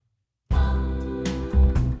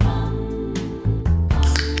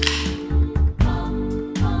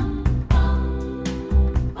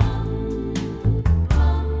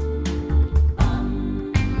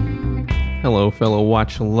Hello, fellow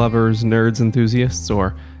watch lovers, nerds, enthusiasts,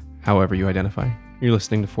 or however you identify. You're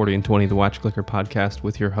listening to 40 and 20, the Watch Clicker podcast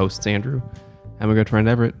with your hosts, Andrew and my good friend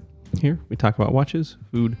Everett. Here, we talk about watches,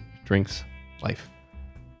 food, drinks, life,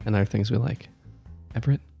 and other things we like.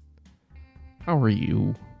 Everett, how are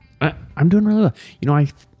you? I'm doing really well. You know, I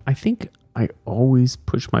think I always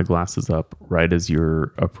push my glasses up right as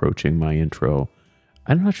you're approaching my intro.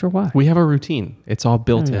 I'm not sure why. We have a routine. It's all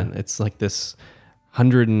built in. It's like this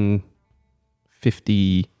 153?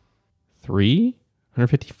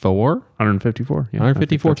 154? 154. Yeah,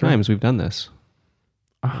 154 times we've done this.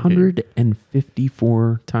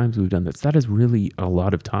 154 times we've done this. That is really a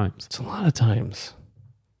lot of times. It's a lot of times.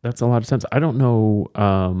 That's a lot of times. I don't know.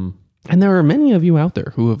 And there are many of you out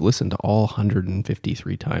there who have listened to all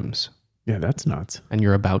 153 times. Yeah, that's nuts. And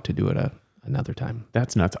you're about to do it another time.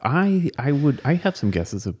 That's nuts. I have some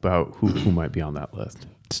guesses about who might be on that list.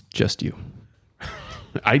 It's just you.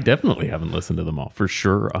 I definitely haven't listened to them all. For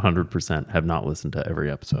sure, 100% have not listened to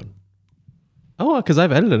every episode. Oh, because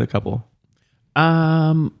I've edited a couple.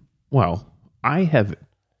 Well, I have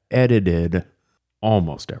edited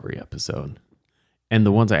almost every episode. And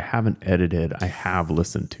the ones I haven't edited, I have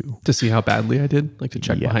listened to. To see how badly I did? Like to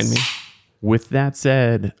check behind me? With that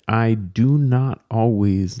said, I do not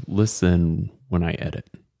always listen when I edit.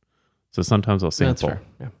 So sometimes I'll sample. That's fair.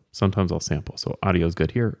 Yeah. Sometimes I'll sample. So audio's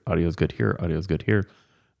good here, audio's good here, audio's good here.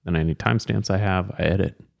 Then any timestamps I have, I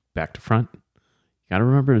edit back to front. You got to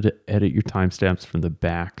remember to edit your timestamps from the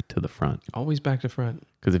back to the front. Always back to front.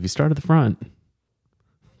 Because if you start at the front,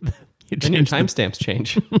 then your timestamps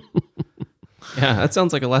change. Yeah, that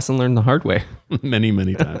sounds like a lesson learned the hard way. Many,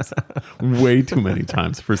 many times. Way too many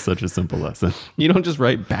times for such a simple lesson. You don't just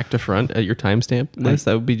write back to front at your timestamp list.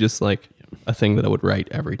 That would be just like a thing that I would write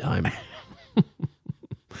every time.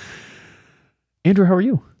 Andrew, how are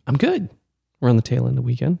you? I'm good. We're on the tail end of the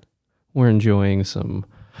weekend. We're enjoying some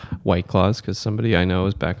White Claws because somebody I know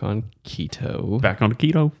is back on keto. Back on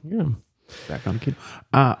keto. Yeah. Back on keto.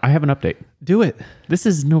 I have an update. Do it.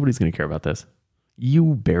 Nobody's going to care about this.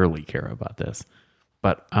 You barely care about this.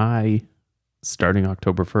 But I, starting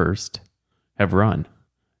October 1st, have run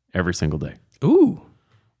every single day. Ooh.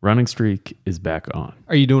 Running streak is back on.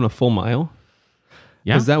 Are you doing a full mile?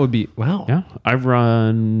 Yeah. Because that would be, wow. Yeah. I've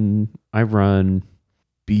run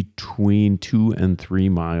between 2 and 3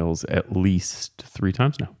 miles at least 3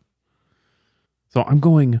 times now. So I'm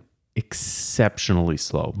going exceptionally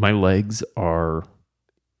slow. My legs are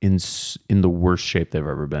in the worst shape they've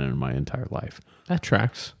ever been in my entire life. That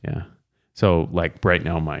tracks. Yeah. So like right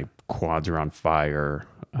now my quads are on fire.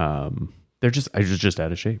 I was just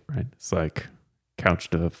out of shape, right? It's like couch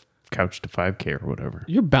to 5K or whatever.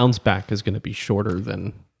 Your bounce back is going to be shorter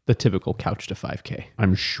than the typical couch to 5K.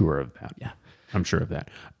 I'm sure of that. Yeah. I'm sure of that.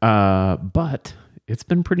 But it's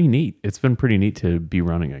been pretty neat. It's been pretty neat to be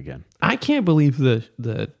running again. I can't believe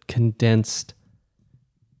the condensed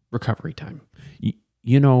recovery time.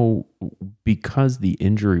 You know, because the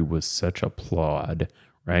injury was such a plod,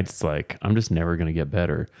 right? It's like, I'm just never going to get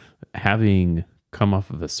better. Having come off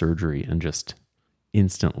of a surgery and just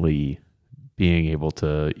instantly being able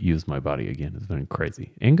to use my body again has been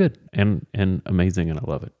crazy and good and amazing, and I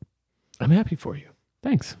love it. I'm happy for you.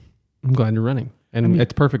 Thanks. I'm glad you're running. And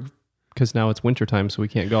it's perfect because now it's wintertime, so we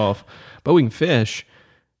can't golf. But we can fish.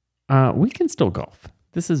 We can still golf.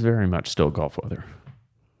 This is very much still golf weather.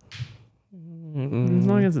 As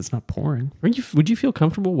long as it's not pouring. Would you feel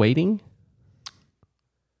comfortable waiting?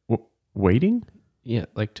 Waiting? Yeah,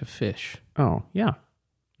 like to fish. Oh, yeah.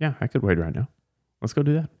 Yeah, I could wait right now. Let's go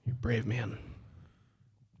do that. You're a brave man.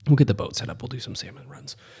 We'll get the boat set up. We'll do some salmon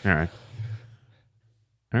runs. All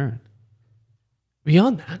right.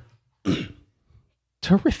 Beyond that,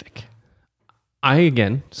 terrific.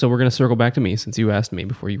 So we're going to circle back to me since you asked me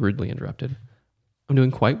before you rudely interrupted. I'm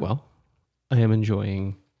doing quite well. I am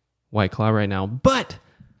enjoying White Claw right now, but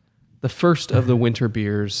the first of the winter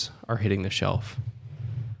beers are hitting the shelf.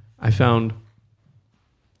 I found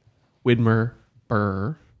Widmer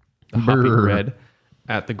Burr, the hoppy red,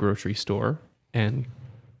 at the grocery store and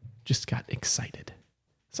just got excited.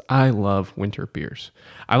 So I love winter beers.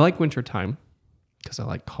 I like winter time because I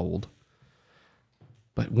like cold.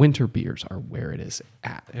 But winter beers are where it is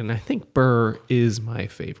at. And I think Burr is my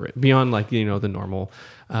favorite. Beyond like, the normal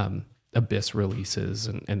Abyss releases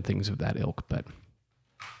and things of that ilk. But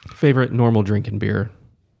favorite normal drinking beer,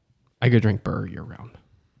 I could drink Burr year round.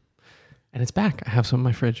 And it's back. I have some in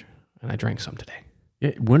my fridge and I drank some today.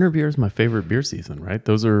 Yeah, winter beer is my favorite beer season, right?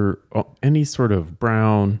 Those are any sort of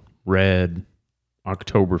brown, red,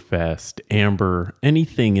 Oktoberfest, amber,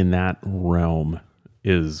 anything in that realm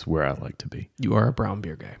is where I like to be. You are a brown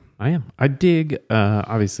beer guy. I am. I dig,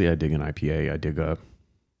 obviously, I dig an IPA. I dig a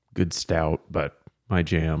good stout, but my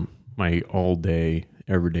jam, my all day,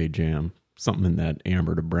 everyday jam, something in that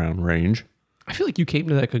amber to brown range. I feel like you came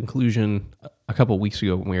to that conclusion a couple of weeks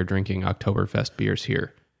ago when we were drinking Oktoberfest beers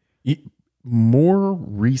here. More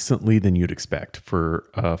recently than you'd expect for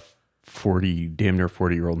a damn near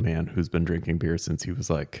 40-year-old man who's been drinking beer since he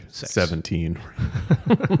was like 17.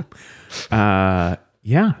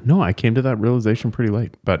 Yeah, no, I came to that realization pretty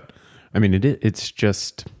late. But I mean, it's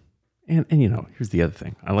just, and you know, here's the other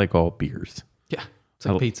thing. I like all beers. Yeah, it's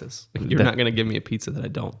like pizzas. You're not going to give me a pizza that I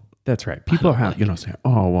don't. That's right. People have, saying,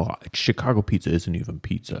 oh, well, Chicago pizza isn't even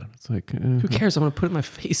pizza. It's like, who cares? I'm going to put it in my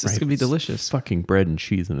face. It's going to be delicious. Fucking bread and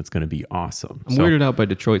cheese, and it's going to be awesome. I'm weirded out by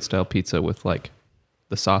Detroit style pizza with like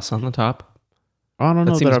the sauce on the top. I don't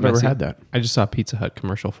know that I've ever had that. I just saw a Pizza Hut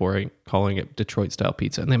commercial for it, calling it Detroit style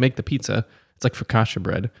pizza. And they make the pizza, it's like focaccia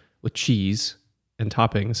bread with cheese and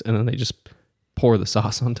toppings, and then they just pour the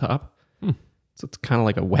sauce on top. So it's kind of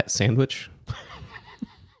like a wet sandwich.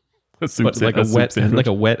 Like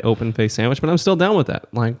a wet open face sandwich, but I'm still down with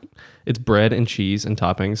that. Like, it's bread and cheese and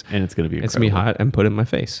toppings, and it's gonna be hot and put it in my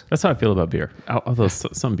face. That's how I feel about beer. Although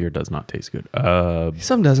some beer does not taste good.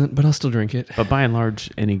 Some doesn't, but I'll still drink it. But by and large,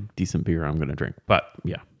 any decent beer I'm gonna drink. But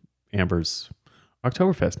yeah, Amber's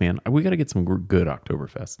Oktoberfest, man. We got to get some good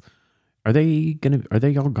Oktoberfest. Are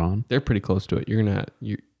they all gone? They're pretty close to it.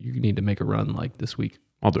 You need to make a run like this week.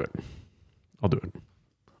 I'll do it.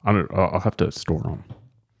 I'll have to store them.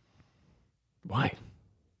 Why?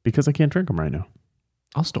 Because I can't drink them right now.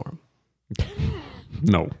 I'll store them.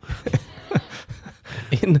 No.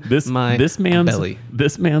 In this man's belly.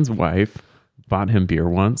 This man's wife bought him beer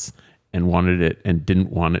once and wanted it and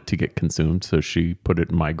didn't want it to get consumed, so she put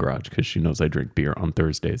it in my garage because she knows I drink beer on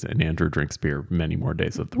Thursdays, and Andrew drinks beer many more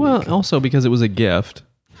days of the week. Well, also because it was a gift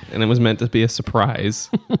and it was meant to be a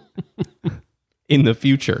surprise in the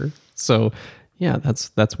future. So yeah,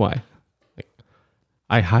 that's why.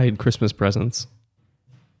 I hide Christmas presents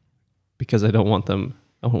because I don't want them.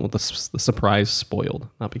 I don't want the surprise spoiled,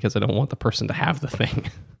 not because I don't want the person to have the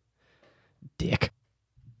thing. Dick.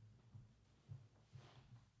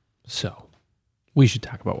 So, we should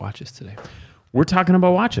talk about watches today. We're talking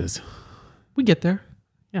about watches. We get there.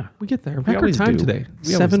 Yeah, we get there. Record time today.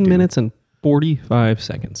 7 minutes and 45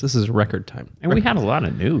 seconds. This is record time. And we had a lot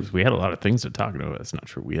of news. We had a lot of things to talk about. It's not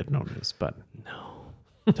true. We had no news, but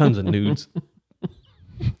no, tons of nudes.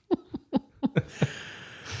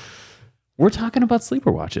 We're talking about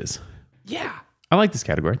sleeper watches. Yeah. I like this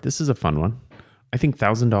category. This is a fun one. I think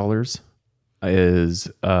 $1,000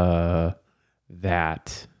 is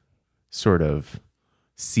that sort of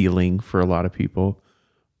ceiling for a lot of people,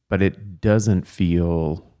 but it doesn't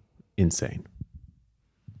feel insane.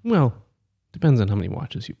 Well, depends on how many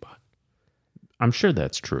watches you bought. I'm sure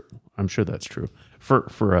that's true.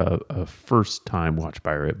 For a first-time watch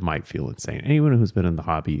buyer, it might feel insane. Anyone who's been in the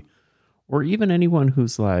hobby, or even anyone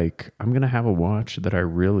who's like, I'm going to have a watch that I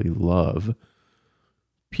really love,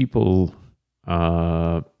 people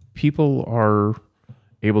are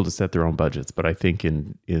able to set their own budgets. But I think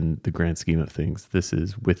in the grand scheme of things, this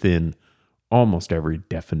is within almost every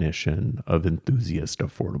definition of enthusiast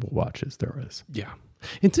affordable watches there is. Yeah.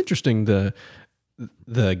 It's interesting. The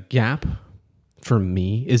gap for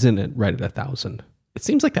me isn't right at 1,000. It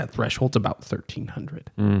seems like that threshold's about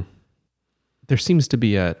 1,300. There seems to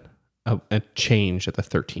be a change at the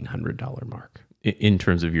 $1,300 mark in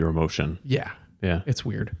terms of your emotion. Yeah, it's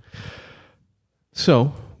weird.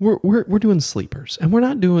 So we're doing sleepers, and we're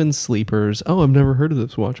not doing sleepers. Oh, I've never heard of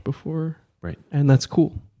this watch before. Right, and that's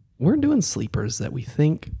cool. We're doing sleepers that we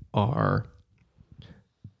think are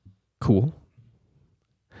cool,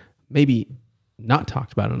 maybe not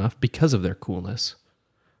talked about enough because of their coolness.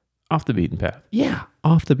 Off the beaten path. Yeah,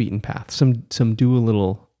 off the beaten path. Some do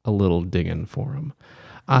a little digging for them.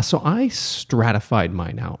 So I stratified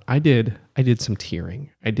mine out. I did some tiering.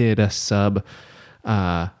 I did a sub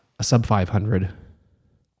 500,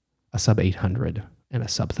 a sub 800, and a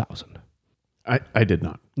sub 1,000. I did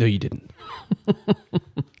not. No, you didn't.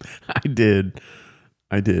 I did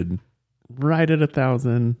right at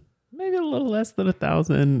 1,000, maybe a little less than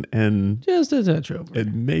 1,000, and just a touch over,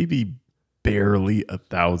 and maybe barely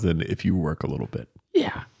 1,000 if you work a little bit.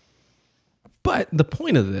 Yeah. But the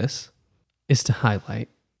point of this is to highlight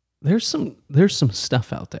there's some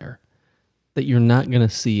stuff out there that you're not going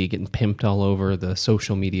to see getting pimped all over the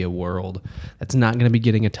social media world. That's not going to be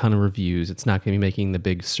getting a ton of reviews. It's not going to be making the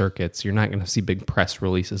big circuits. You're not going to see big press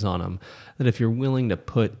releases on them. That if you're willing to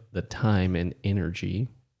put the time and energy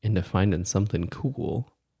into finding something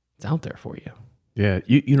cool, it's out there for you. Yeah.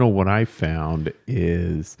 You know what I found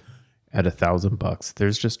is at $1,000,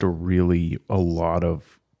 there's just a lot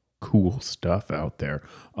of cool stuff out there.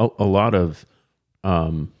 A lot of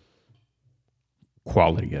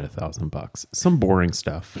quality at $1,000. Some boring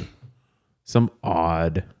stuff, some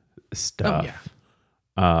odd stuff.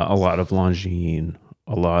 A lot of Longines,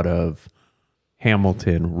 a lot of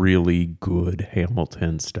Hamilton, really good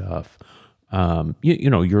Hamilton stuff. You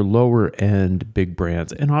know, your lower end big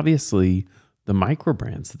brands, and obviously the micro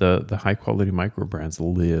brands, the high quality micro brands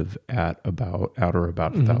live at about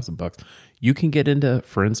 $1,000. You can get into,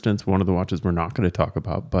 for instance, one of the watches we're not going to talk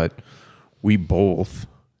about, but we both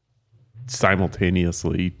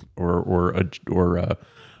simultaneously or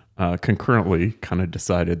concurrently kind of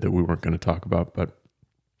decided that we weren't going to talk about, but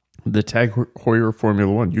the Tag Heuer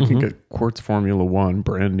Formula One. You can get Quartz Formula One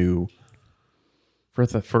brand new for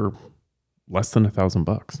less than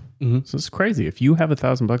 $1,000. So it's crazy. If you have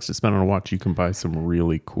 $1,000 to spend on a watch, you can buy some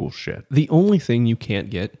really cool shit. The only thing you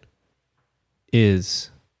can't get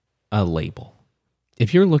is a label.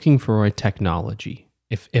 If you're looking for a technology,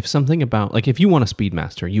 if something about, like if you want a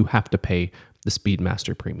Speedmaster, you have to pay the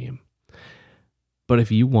Speedmaster premium. But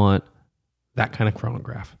if you want that kind of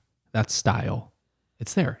chronograph, that style,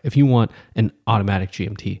 it's there. If you want an automatic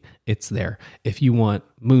GMT, it's there. If you want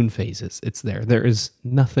moon phases, it's there. There is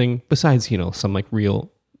nothing besides, you know, some like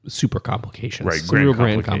real super complications, right?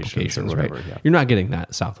 Grand complications, whatever, right? Yeah. You're not getting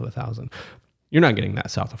that south of 1,000. You're not getting that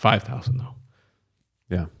south of 5,000 though.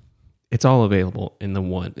 Yeah. It's all available in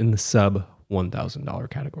the sub $1,000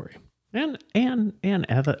 category. And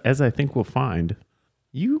as I think we'll find,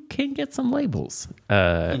 you can get some labels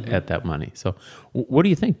at that money. So what do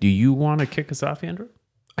you think? Do you want to kick us off, Andrew?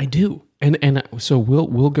 I do. And so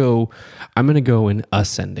we'll go, I'm going to go in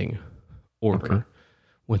ascending order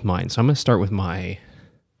with mine. So I'm going to start with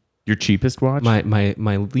your cheapest watch?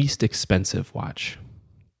 My least expensive watch.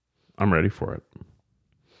 I'm ready for it.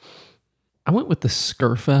 I went with the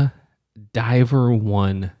Scurfa Diver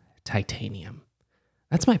 1 Titanium.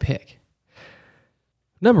 That's my pick.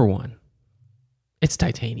 Number one, it's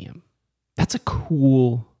titanium. That's a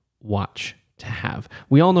cool watch to have.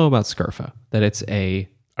 We all know about Scurfa, that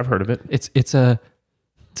I've heard of it. It's a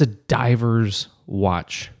diver's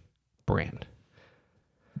watch brand.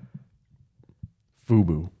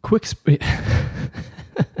 FUBU.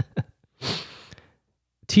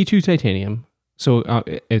 T2 titanium. So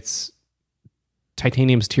it's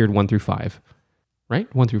titanium's tiered 1 through 5,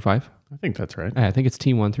 right? 1 through 5. I think that's right. I think it's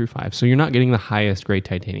T1 through 5. So you're not getting the highest grade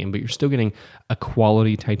titanium, but you're still getting a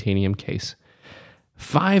quality titanium case.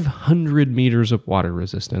 500 meters of water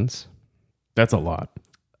resistance. That's a lot.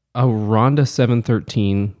 A Ronda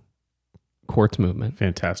 713 quartz movement.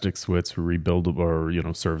 Fantastic Switz, rebuildable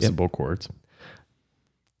or serviceable quartz.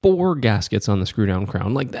 4 gaskets on the screw down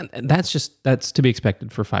crown. Like that's to be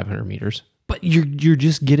expected for 500 meters. But you're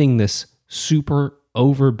just getting this super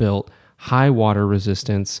overbuilt, high water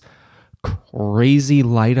resistance, crazy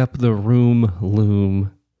light up the room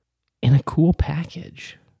lume in a cool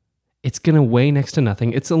package. It's going to weigh next to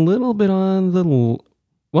nothing. It's a little bit on the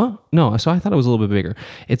so I thought it was a little bit bigger.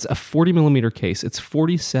 It's a 40 millimeter case. It's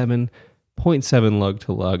 47.7 lug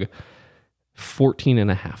to lug, 14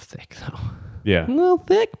 and a half thick though. Yeah. A little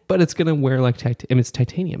thick, but it's going to wear like it's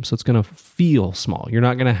titanium, so it's going to feel small. You're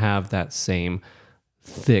not going to have that same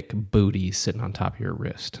thick booty sitting on top of your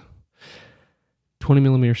wrist. 20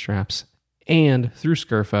 millimeter straps. And through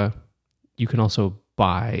Scurfa, you can also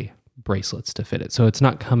buy bracelets to fit it. So it's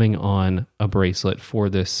not coming on a bracelet for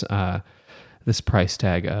this this price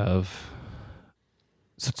tag of,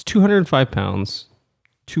 so it's 205 pounds,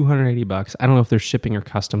 $280. I don't know if there's shipping or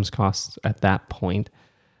customs costs at that point,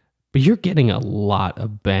 but you're getting a lot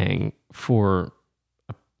of bang for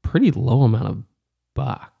a pretty low amount of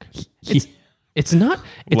buck. It's not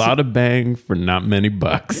a lot of bang for not many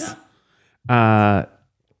bucks. Yeah.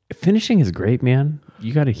 Finishing is great, man.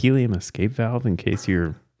 You got a helium escape valve in case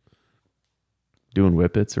you're doing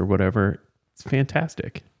whippets or whatever. It's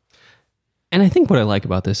fantastic. And I think what I like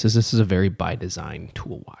about this is a very by design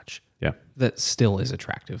tool watch. Yeah. That still is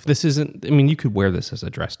attractive. This isn't, I mean, you could wear this as a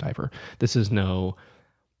dress diver. This is no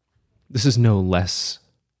less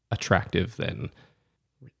attractive than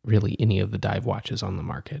really any of the dive watches on the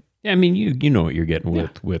market. Yeah, I mean, you know what you're getting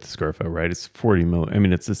with Scurfa, right? It's 40 mil. I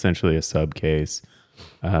mean, it's essentially a sub case.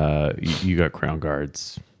 You got crown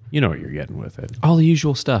guards. You know what you're getting with it. All the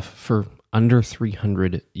usual stuff for under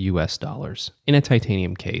 $300 US in a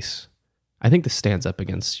titanium case. I think this stands up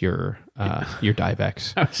against your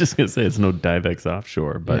Divex. I was just gonna say it's no Divex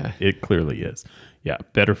offshore, but it clearly is. Yeah,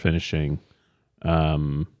 better finishing.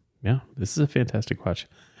 Yeah, this is a fantastic watch,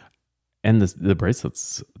 and the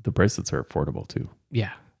bracelets are affordable too.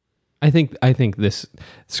 Yeah, I think this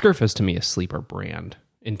Scurf is to me a sleeper brand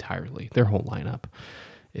entirely. Their whole lineup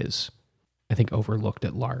is, I think, overlooked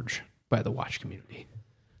at large by the watch community.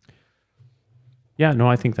 Yeah, no,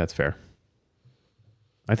 I think that's fair.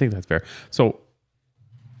 So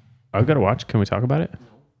I've got a watch. Can we talk about it?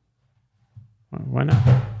 Why not?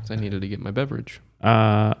 Because I needed to get my beverage.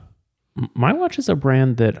 My watch is a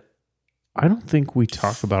brand that I don't think we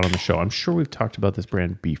talk about on the show. I'm sure we've talked about this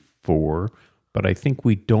brand before, but I think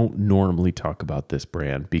we don't normally talk about this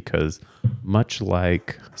brand because much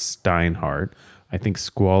like Steinhardt, I think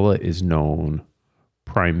Squala is known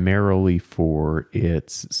primarily for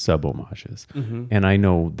its sub-homages. Mm-hmm. And I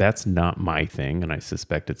know that's not my thing, and I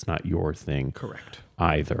suspect it's not your thing. Correct.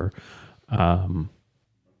 Either.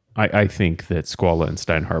 I think that Squala and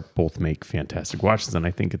Steinhardt both make fantastic watches, and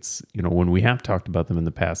I think it's, when we have talked about them in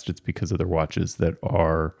the past, it's because of their watches that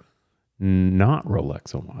are not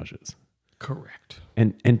Rolex homages. Correct.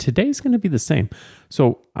 And today's going to be the same.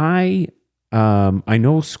 So I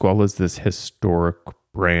know Squala is this historic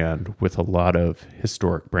brand with a lot of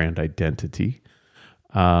historic brand identity,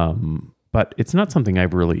 but it's not something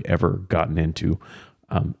I've really ever gotten into,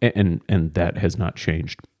 and that has not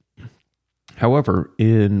changed. However,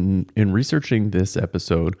 in researching this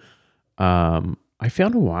episode, I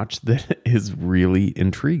found a watch that has really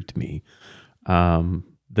intrigued me. The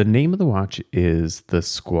name of the watch is the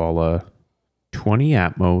Squala 20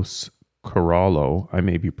 Atmos Corallo. I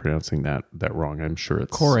may be pronouncing that wrong. I'm sure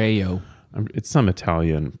it's Corello. It's some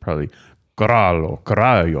Italian, probably Corallo.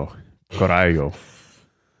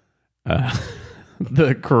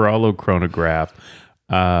 The Corallo chronograph.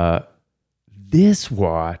 This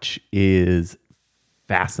watch is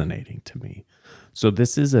fascinating to me. So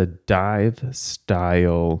this is a dive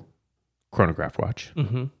style chronograph watch.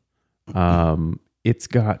 Mm-hmm. It's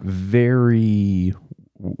got very,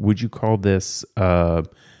 would you call this, I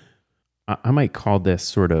might call this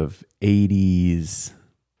sort of 80s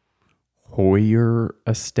Hoyer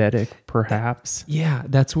aesthetic, perhaps. Yeah,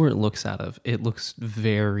 that's where it looks out of. It looks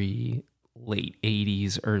very late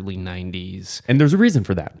 80s, early 90s. And there's a reason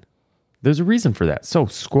for that. So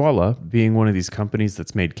Squala, being one of these companies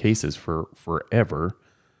that's made cases for forever,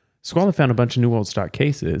 Squala found a bunch of new old stock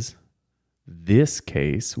cases. This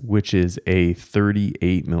case, which is a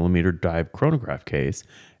 38 millimeter dive chronograph case,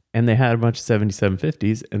 and they had a bunch of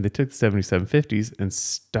 7750s, and they took the 7750s and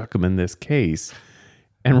stuck them in this case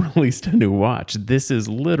and released a new watch. This is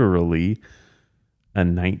literally a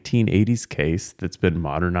 1980s case that's been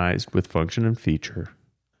modernized with function and feature.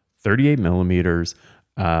 38 millimeters,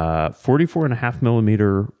 44.5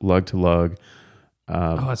 millimeter lug to lug.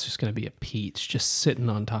 It's just going to be a peach just sitting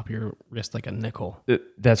on top of your wrist like a nickel.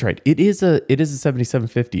 That's right. It is a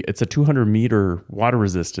 7750. It's a 200 meter water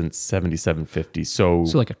resistance 7750. So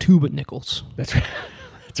like a tube of nickels. That's right.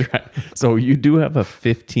 That's right. So you do have a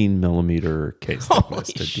 15 millimeter case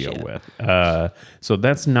thickness to deal with. So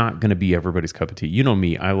that's not going to be everybody's cup of tea. You know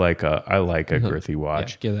me. I like a girthy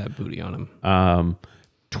watch. Yeah, give that booty on him.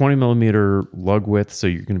 20 millimeter lug width, so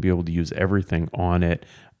you're going to be able to use everything on it.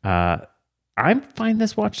 I find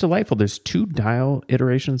this watch delightful. There's two dial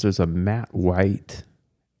iterations. There's a matte white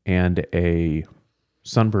and a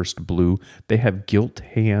sunburst blue. They have gilt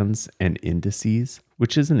hands and indices,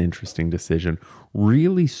 which is an interesting decision.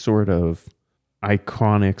 Really sort of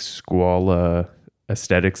iconic Squala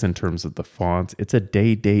aesthetics in terms of the fonts. It's a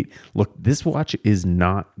day date. Look, this watch is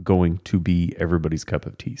not going to be everybody's cup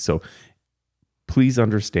of tea. So please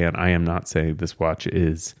understand, I am not saying this watch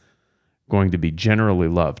is going to be generally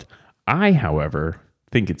loved. I, however,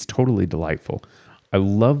 think it's totally delightful. I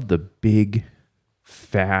love the big,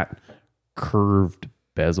 fat, curved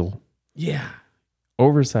bezel. Yeah.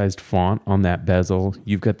 Oversized font on that bezel.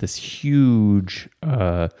 You've got this huge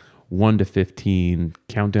 1 to 15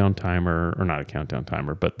 countdown timer, or not a countdown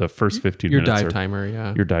timer, but the first 15 your minutes. Dive timer,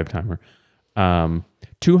 yeah. Your dive timer.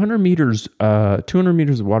 200 meters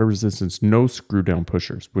of water resistance, no screw down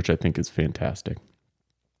pushers, which I think is fantastic.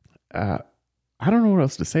 I don't know what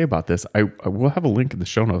else to say about this. I will have a link in the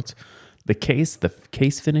show notes. The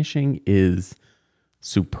case finishing is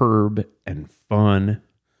superb and fun.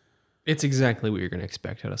 It's exactly what you're going to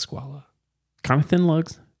expect out of Squala. Kind of thin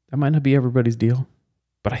lugs. That might not be everybody's deal,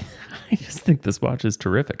 but I just think this watch is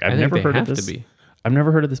terrific. I've never heard of this. I've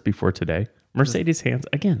never heard of this before today. Mercedes hands.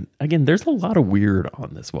 Again, there's a lot of weird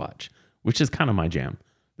on this watch, which is kind of my jam.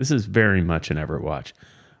 This is very much an Everett watch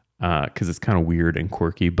because it's kind of weird and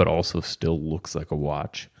quirky, but also still looks like a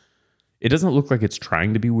watch. It doesn't look like it's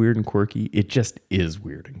trying to be weird and quirky. It just is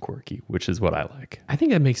weird and quirky, which is what I like. I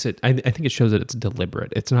think that makes it, I think it shows that it's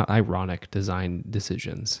deliberate. It's not ironic design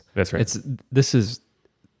decisions. That's right. This is,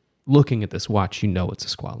 looking at this watch, it's a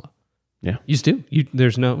Squala. Yeah. You just do.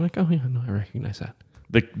 There's no like, oh yeah, no, I recognize that.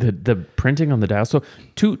 The printing on the dial. So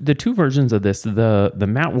the two versions of this. The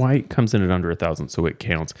matte white comes in at under 1,000, so it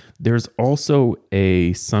counts. There's also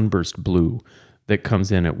a sunburst blue that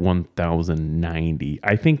comes in at 1,090.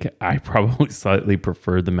 I think I probably slightly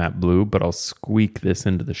prefer the matte blue, but I'll squeak this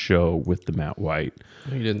into the show with the matte white.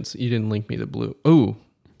 You didn't link me the blue. Oh,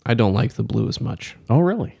 I don't like the blue as much. Oh,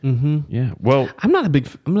 really? Mm-hmm. Yeah. Well, I'm not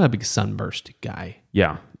a big sunburst guy.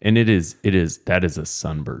 yeah, and that is a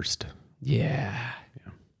sunburst. Yeah.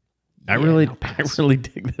 I really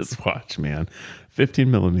dig this watch, man. 15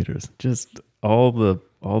 millimeters, just all the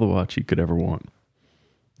watch you could ever want,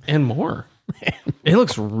 and more. It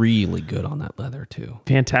looks really good on that leather too.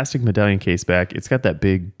 Fantastic medallion case back. It's got that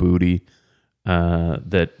big booty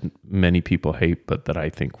that many people hate, but that I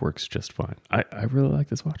think works just fine. I really like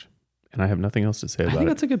this watch, and I have nothing else to say about it. I think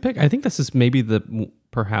that's a good pick. I think this is maybe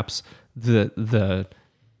perhaps the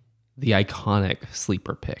iconic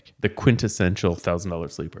sleeper pick. The quintessential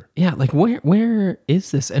 $1,000 sleeper. Yeah, like where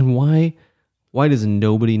is this, and why does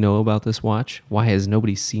nobody know about this watch? Why has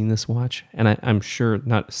nobody seen this watch? And I'm sure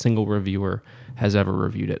not a single reviewer has ever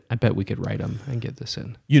reviewed it. I bet we could write them and get this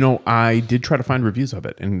in. You know, I did try to find reviews of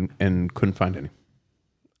it and couldn't find any.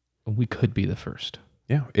 We could be the first.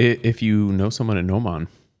 Yeah, if you know someone at Nomon,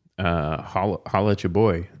 holla at your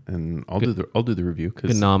boy, and I'll do the review.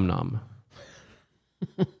 Nom nom.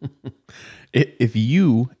 If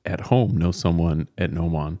you at home know someone at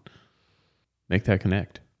Nomon, make that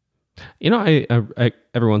connect. You know, I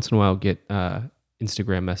every once in a while get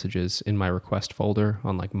Instagram messages in my request folder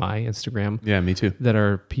on like my Instagram. Yeah, me too. That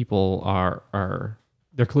are people are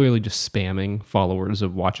they're clearly just spamming followers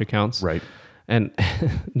of watch accounts. Right. And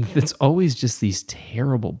it's always just these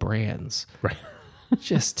terrible brands. Right.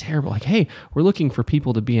 Just terrible. Like, hey, we're looking for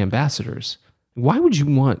people to be ambassadors. Why would you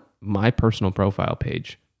want my personal profile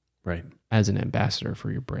page right as an ambassador for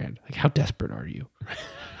your brand? Like, how desperate are you?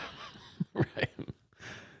 Right.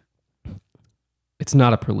 It's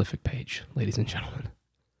not a prolific page, ladies and gentlemen.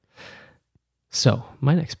 So,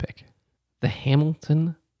 my next pick, the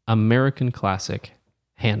Hamilton American Classic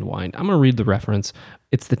hand wind. I'm going to read the reference.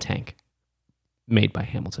 It's the tank made by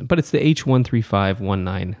Hamilton, but it's the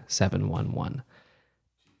H13519711.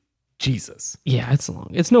 Jesus. Yeah, it's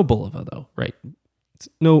long. It's no Bulova though, right? It's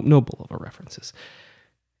no Bulova references.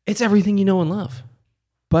 It's everything you know and love,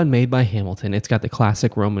 but made by Hamilton. It's got the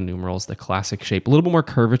classic Roman numerals, the classic shape, a little bit more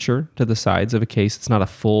curvature to the sides of a case. It's not a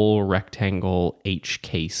full rectangle H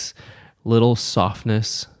case. Little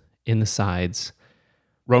softness in the sides.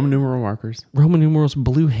 Roman numeral markers. Roman numerals,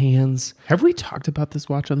 blue hands. Have we talked about this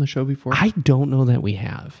watch on the show before? I don't know that we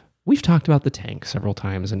have. We've talked about the tank several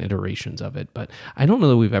times and iterations of it, but I don't know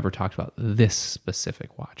that we've ever talked about this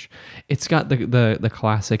specific watch. It's got the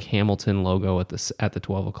classic Hamilton logo at the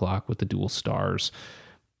 12 o'clock with the dual stars,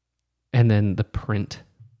 and then the print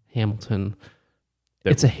Hamilton.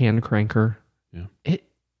 It's a hand cranker. Yeah.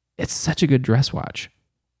 It's such a good dress watch,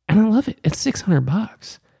 and I love it. It's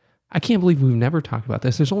 $600. I can't believe we've never talked about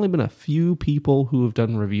this. There's only been a few people who have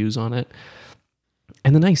done reviews on it.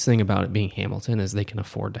 And the nice thing about it being Hamilton is they can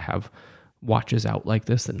afford to have watches out like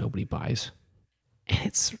this that nobody buys. And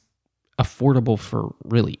it's affordable for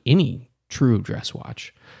really any true dress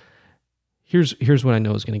watch. Here's what I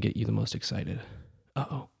know is going to get you the most excited.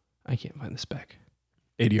 Uh-oh, I can't find the spec.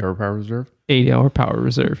 80-hour power reserve? 80-hour power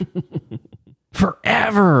reserve.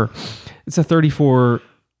 Forever! It's a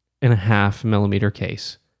 34.5 millimeter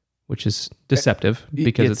case, which is deceptive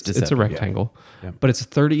because it's a rectangle. Yeah. Yeah. But it's a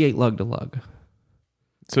 38 lug to lug.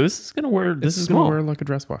 So this is gonna wear like a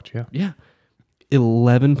dress watch, yeah. Yeah.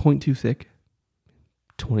 11.2 thick,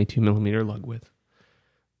 22 millimeter lug width.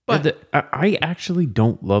 But I actually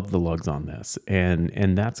don't love the lugs on this,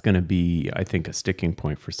 and that's going to be, I think, a sticking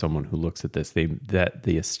point for someone who looks at this. That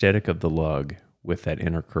the aesthetic of the lug with that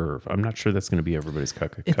inner curve, I'm not sure that's going to be everybody's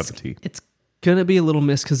cup of tea. It's going to be a little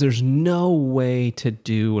miss because there's no way to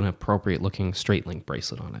do an appropriate looking straight link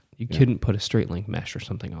bracelet on it. You couldn't put a straight link mesh or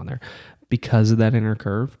something on there because of that inner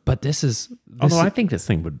curve. But I think this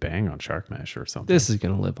thing would bang on shark mesh or something. This is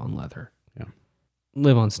going to live on leather. Yeah.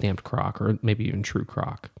 Live on stamped croc or maybe even true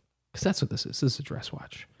croc. Because that's what this is. This is a dress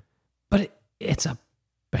watch. But it's a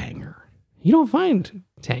banger. You don't find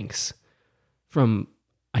tanks from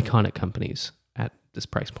iconic companies at this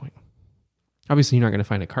price point. Obviously, you're not going to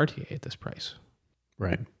find a Cartier at this price.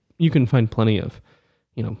 Right. You can find plenty of,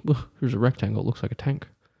 here's a rectangle. It looks like a tank.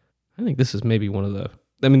 I think this is maybe one of the...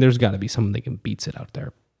 I mean, there's got to be something that beats it out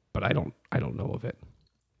there. But I don't know of it.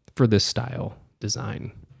 For this style,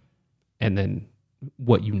 design, and then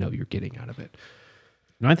what you're getting out of it.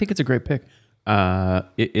 No, I think it's a great pick.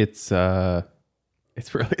 It's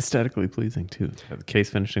It's really aesthetically pleasing too. The case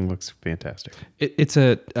finishing looks fantastic. It's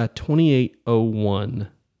a 2801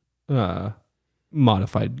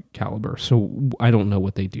 modified caliber, so I don't know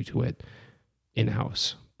what they do to it in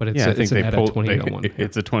house, but it's I think it's an ETA 2801.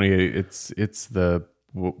 It's a 28. It's the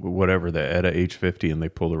whatever the ETA H50, and they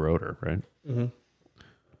pull the rotor, right? Mm-hmm.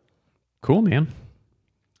 Cool, man.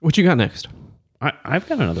 What you got next? I've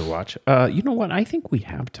got another watch. You know what? I think we've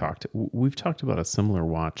talked about a similar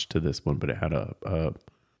watch to this one, but it had a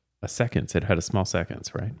seconds. It had a small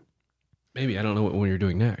seconds, right? Maybe. I don't know what one you're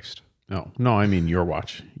doing next. No, I mean your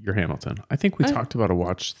watch, your Hamilton. I think we talked about a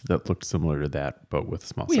watch that looked similar to that, but with a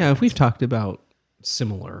small seconds. Yeah, we've talked about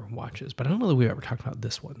similar watches, but I don't know that we've ever talked about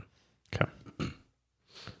this one. Okay.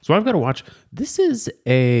 So I've got a watch. This is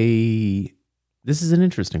an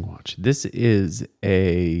interesting watch. This is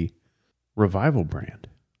a Revival brand.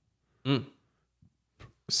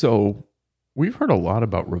 So we've heard a lot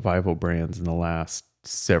about Revival brands in the last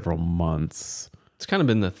several months. It's kind of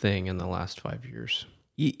been the thing in the last 5 years.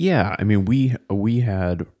 Yeah, I mean, we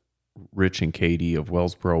had Rich and Katie of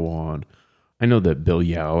Wellsboro on. I know that Bill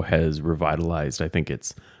Yao has revitalized, I think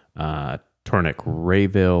it's Tornik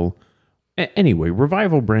Rayville. Anyway,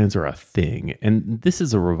 Revival brands are a thing. And this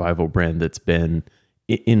is a Revival brand that's been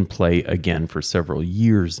in play again for several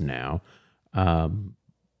years now. But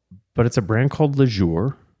it's a brand called Le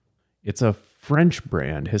Jour. It's a French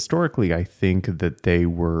brand. Historically, I think that they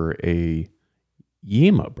were a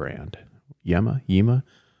Yema brand. Yema.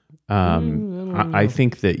 I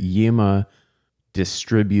think that Yema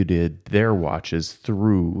distributed their watches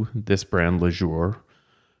through this brand Le Jour.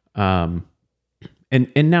 And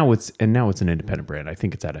now it's an independent brand. I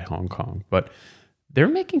think it's out of Hong Kong, but they're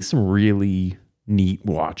making some really neat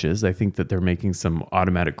watches. I think that they're making some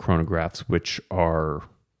automatic chronographs, which are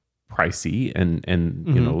pricey, and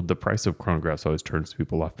you know, the price of chronographs always turns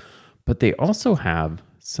people off. But they also have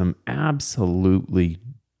some absolutely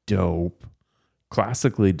dope,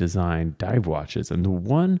 classically designed dive watches. And the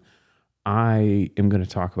one I am going to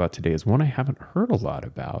talk about today is one I haven't heard a lot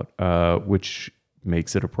about, which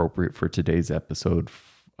makes it appropriate for today's episode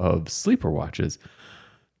of Sleeper Watches.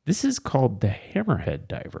 This is called the Hammerhead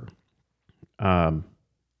Diver. And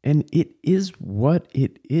it is what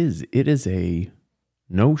it is. It is a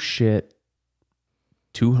no shit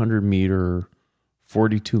 200 meter,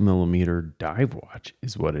 42 millimeter dive watch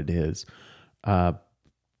is what it is.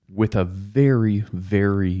 With a very,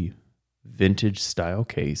 very vintage style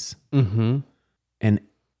case. Mm-hmm. And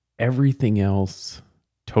everything else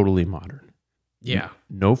totally modern. Yeah.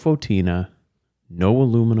 No Fotina, no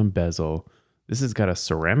aluminum bezel. This has got a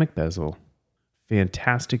ceramic bezel,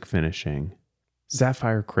 fantastic finishing,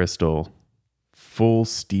 sapphire crystal, full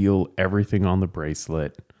steel, everything on the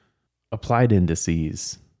bracelet, applied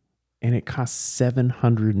indices, and it costs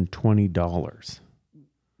 $720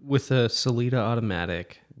 With a Sellita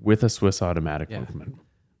automatic. with a Swiss automatic movement.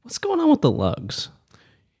 What's going on with the lugs?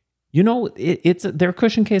 You know, they're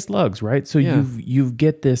cushion case lugs, right? So you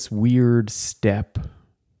get this weird step.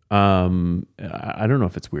 I don't know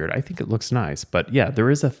if it's weird. I think it looks nice, but yeah, there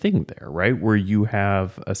is a thing there, right? Where you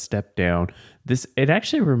have a step down. It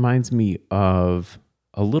actually reminds me of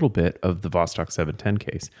a little bit of the Vostok 710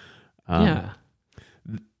 case.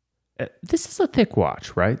 This is a thick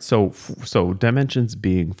watch, right? So dimensions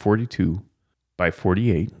being 42 by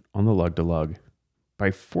 48 on the lug to lug, by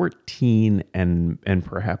 14 and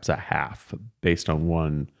perhaps a half based on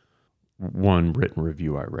one written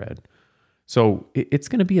review I read. So it's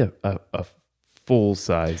going to be a full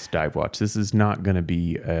size dive watch. This is not going to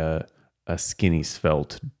be a skinny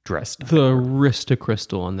svelte dress diver. The Arista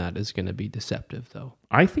crystal on that is going to be deceptive, though.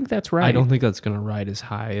 I think that's right. I don't think that's going to ride as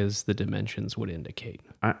high as the dimensions would indicate.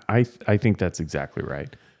 I think that's exactly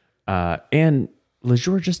right. And Le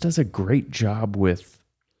Jour just does a great job with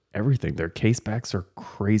everything. Their case backs are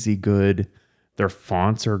crazy good. Their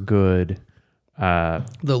fonts are good. The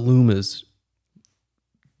loom is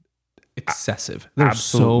excessive. There's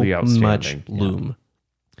absolutely so much loom.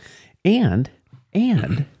 And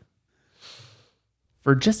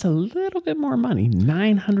for just a little bit more money,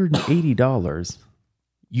 $980,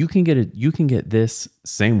 you can get this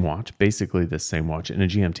same watch, basically this same watch in a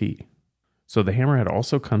GMT. So the Hammerhead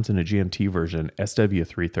also comes in a GMT version,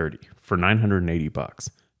 SW330, for $980,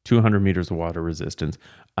 200 meters of water resistance.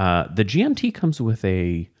 The GMT comes with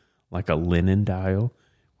a linen dial,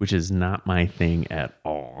 which is not my thing at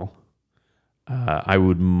all. I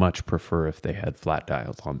would much prefer if they had flat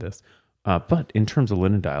dials on this. But in terms of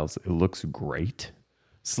linen dials, it looks great.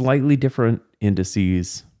 Slightly different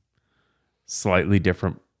indices, slightly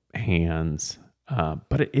different hands,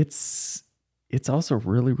 but it's also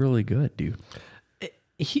really, really good, dude.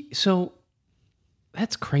 So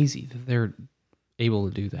That's crazy that they're able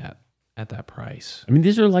to do that at that price. I mean,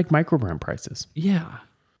 these are like microbrand prices. Yeah.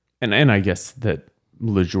 And I guess that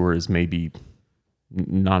Lejour is maybe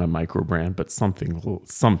not a microbrand, but something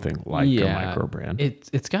like a microbrand.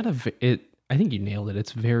 It's got I think you nailed it.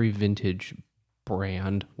 It's very vintage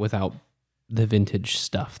brand without the vintage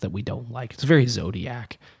stuff that we don't like. It's very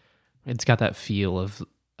Zodiac. It's got that feel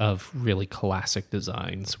of really classic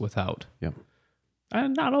designs without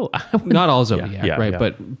Not all, not all Zodiac, right?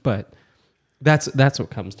 Yeah. But that's what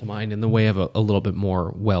comes to mind in the way of a little bit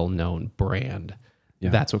more well-known brand. Yeah.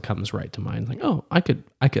 That's what comes right to mind. Like, oh, I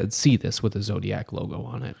could see this with a Zodiac logo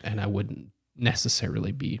on it, and I wouldn't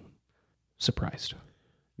necessarily be surprised.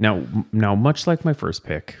 Now, much like my first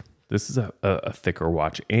pick, this is a thicker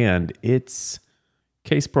watch, and its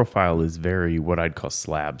case profile is very what I'd call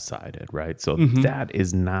slab-sided, right? So that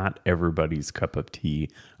is not everybody's cup of tea.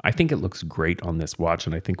 I think it looks great on this watch,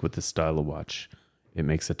 and I think with this style of watch, it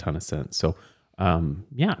makes a ton of sense. So,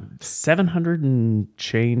 $700 and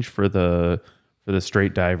change for the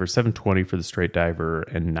straight diver, $720 for the straight diver,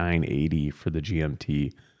 and $980 for the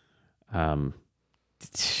GMT.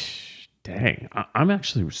 Dang, I'm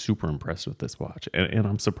actually super impressed with this watch, and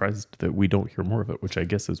I'm surprised that we don't hear more of it, which I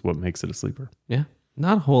guess is what makes it a sleeper. Yeah,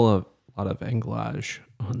 not a whole lot of anglage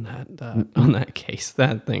on that case.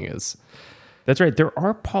 That thing is. That's right. There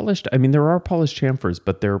are polished chamfers,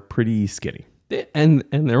 but they're pretty skinny, and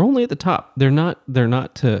they're only at the top. They're not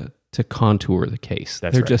to contour the case.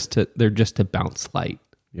 They're just to bounce light.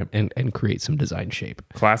 Yep. and create some design shape.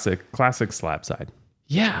 Classic slab side.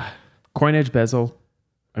 Yeah. Coin edge bezel.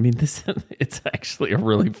 I mean, it's actually a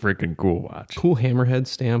really freaking cool watch. Cool hammerhead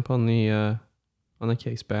stamp on the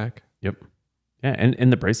case back. Yep. Yeah,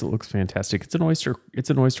 and the bracelet looks fantastic. It's an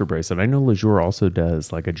oyster bracelet. I know Lejour also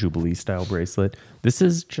does like a Jubilee style bracelet. This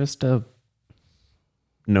is just a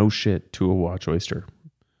no shit to a watch oyster.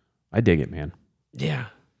 I dig it, man. Yeah.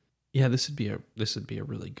 Yeah, this would be a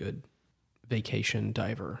really good vacation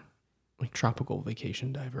diver. Like tropical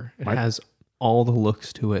vacation diver. It has all the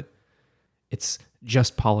looks to it. It's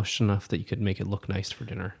just polished enough that you could make it look nice for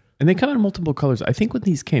dinner. And they come in multiple colors. I think when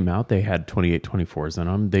these came out, they had 2824s in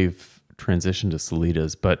them. They've transitioned to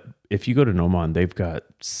Solitas, but if you go to Nomon, they've got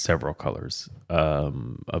several colors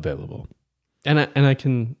available. And I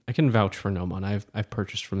can vouch for Nomon. I've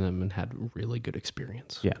purchased from them and had really good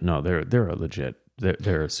experience. Yeah, no, they're a legit.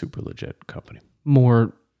 They're a super legit company.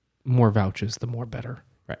 More vouches, the more better.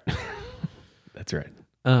 Right. That's right.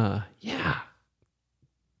 Yeah.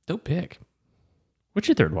 Dope pick. What's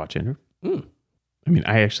your third watch, Andrew? I mean,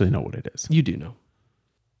 I actually know what it is. You do know.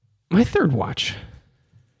 My third watch,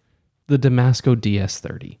 the Damasco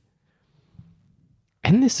DS30.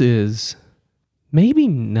 And this is maybe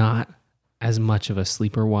not as much of a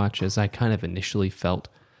sleeper watch as I kind of initially felt,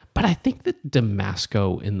 but I think that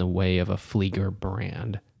Damasco, in the way of a Flieger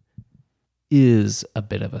brand, is a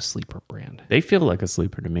bit of a sleeper brand. They feel like a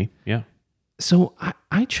sleeper to me. Yeah. So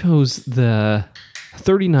I chose the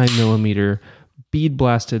 39 millimeter bead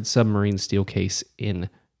blasted submarine steel case in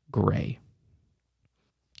gray.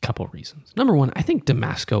 Couple reasons. Number one, I think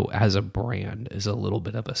Damasco as a brand is a little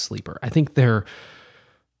bit of a sleeper. I think they're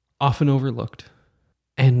often overlooked.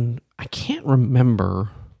 And I can't remember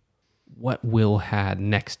what Will had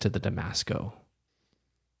next to the Damasco.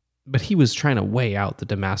 But he was trying to weigh out the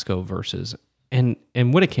Damasco versus, and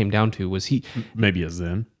what it came down to was maybe a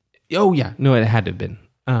Zen. Oh yeah, no, it had to have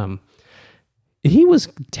been. He was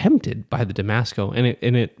tempted by the Damasco,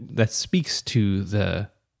 and it that speaks to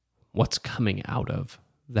what's coming out of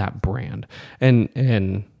that brand, and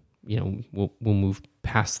you know we'll move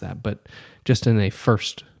past that, but just in a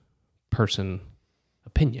first person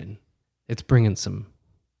opinion, it's bringing some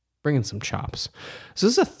chops. So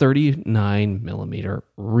this is a 39 millimeter,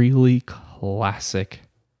 really classic,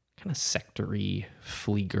 kind of sectory,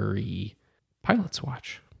 Flieger-y pilot's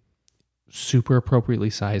watch. Super appropriately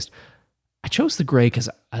sized. I chose the gray because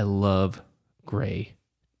I love gray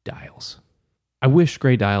dials. I wish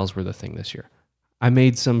gray dials were the thing this year. I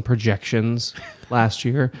made some projections last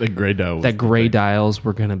year. The gray dial. That gray dials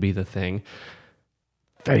were going to be the thing.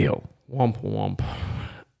 Fail. Womp womp.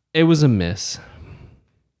 It was a miss.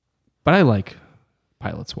 But I like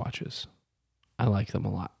pilot's watches. I like them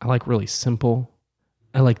a lot. I like really simple.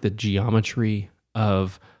 I like the geometry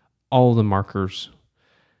of all the markers.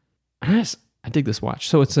 And I dig this watch.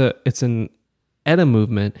 So it's an ETA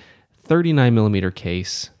movement, 39 millimeter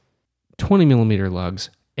case, 20 millimeter lugs.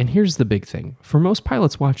 And here's the big thing. For most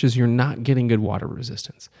pilot's watches, you're not getting good water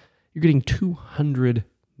resistance. You're getting 200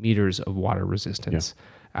 meters of water resistance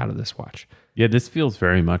out of this watch. Yeah, this feels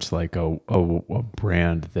very much like a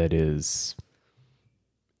brand that is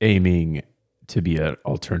aiming to be an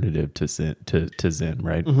alternative to Zen,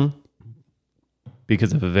 right? Mm-hmm.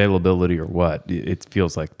 Because of availability or what? It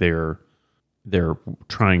feels like they're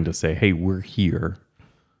trying to say, hey, we're here.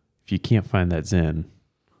 If you can't find that Zen,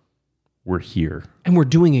 we're here. And we're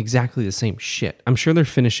doing exactly the same shit. I'm sure their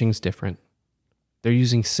finishing's different. They're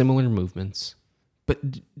using similar movements. But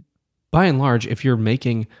by and large, if you're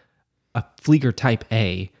making a Flieger Type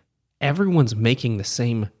A, everyone's making the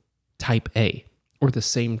same Type A or the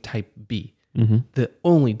same Type B. Mm-hmm. The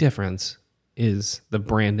only difference is the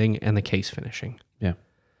branding and the case finishing. Yeah.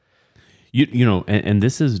 You know, and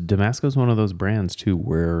this is, Damasco's one of those brands too,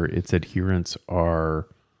 where its adherents are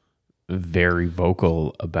very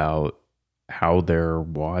vocal about how their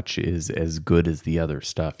watch is as good as the other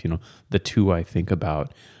stuff. You know, the two I think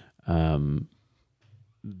about in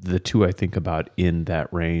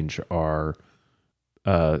that range are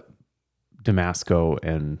Damasco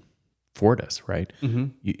and Fortis, right? Mm-hmm.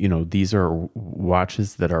 You know, these are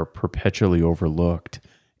watches that are perpetually overlooked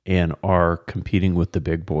and are competing with the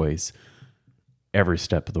big boys every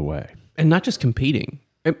step of the way. And not just competing.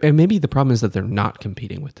 And maybe the problem is that they're not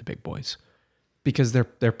competing with the big boys because they're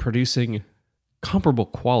producing comparable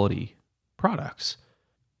quality products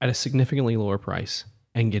at a significantly lower price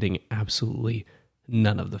and getting absolutely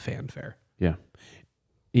none of the fanfare. Yeah.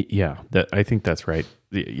 Yeah, I think that's right.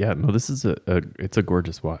 Yeah, no, this is it's a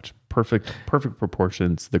gorgeous watch. Perfect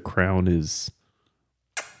proportions. The crown is,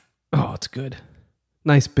 oh, it's good.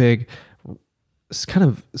 Nice big, it's kind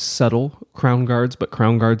of subtle crown guards, but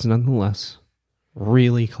crown guards nonetheless.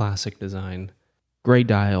 Really classic design. Gray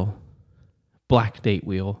dial, black date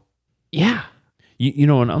wheel. Yeah. You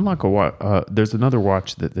know, and unlike a watch, there's another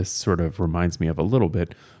watch that this sort of reminds me of a little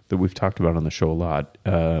bit that we've talked about on the show a lot.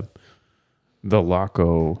 The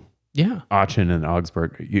Laco, Aachen and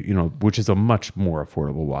Augsburg, you know, which is a much more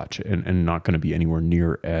affordable watch and not going to be anywhere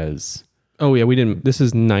near as. Oh yeah, we didn't. This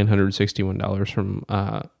is $961 from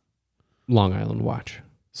Long Island Watch.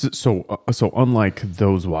 So unlike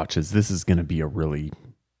those watches, this is going to be a really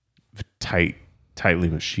tightly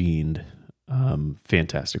machined,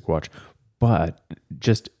 fantastic watch. But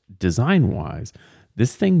just design-wise,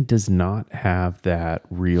 this thing does not have that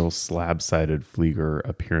real slab-sided Flieger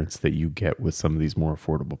appearance that you get with some of these more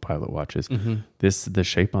affordable Pilot watches. Mm-hmm. The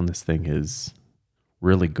shape on this thing is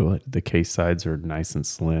really good. The case sides are nice and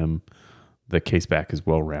slim. The case back is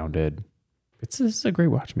well-rounded. This is a great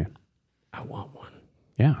watch, man. I want one.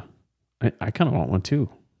 Yeah. I kind of want one, too.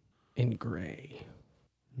 In gray.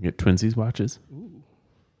 You get twinsies watches? Ooh.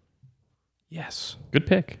 Yes. Good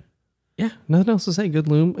pick. Yeah, nothing else to say. Good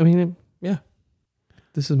loom. I mean, yeah.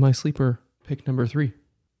 This is my sleeper pick number 3.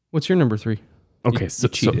 What's your number 3? Okay, you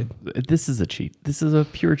cheated. So this is a cheat. This is a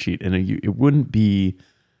pure cheat, and it wouldn't be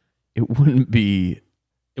in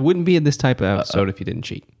this type of episode if you didn't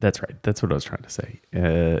cheat. That's right. That's what I was trying to say.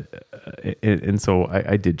 And so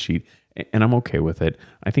I did cheat, and I'm okay with it.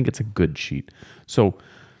 I think it's a good cheat. So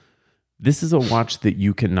this is a watch that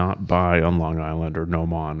you cannot buy on Long Island or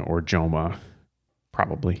Nomon or Joma,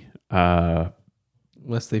 probably.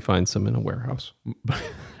 Unless they find some in a warehouse.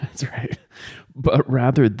 That's right. But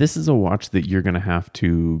rather, this is a watch that you're going to have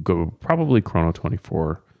to go probably Chrono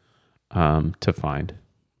 24 to find.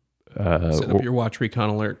 Set up your watch recon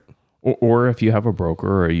alert. Or if you have a broker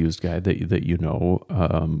or a used guy that you know,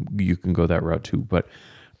 you can go that route too. But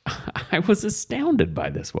I was astounded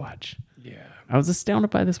by this watch. Yeah. I was astounded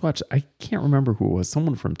by this watch. I can't remember who it was.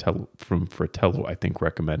 Someone from Fratello, I think,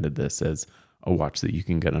 recommended this as a watch that you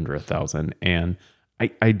can get under $1,000. And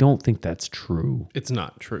I don't think that's true. It's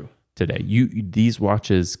not true. Today. These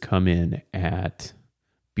watches come in at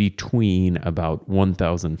between about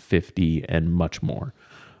 $1,050 and much more.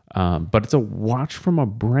 But it's a watch from a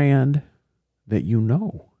brand that you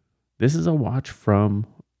know. This is a watch from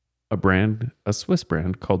a Swiss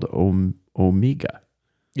brand called Omega.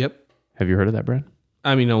 Yep. Have you heard of that brand?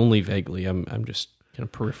 I mean, only vaguely. I'm just kind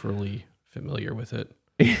of peripherally familiar with it.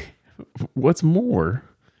 What's more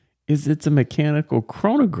is it's a mechanical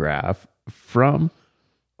chronograph from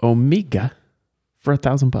Omega for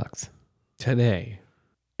 $1,000 today.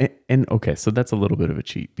 And okay, so that's a little bit of a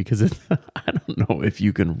cheat because I don't know if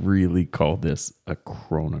you can really call this a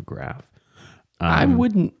chronograph. I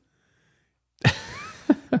wouldn't.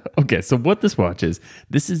 Okay, so what this watch is,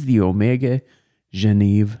 this is the Omega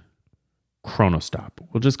Genève Chronostop.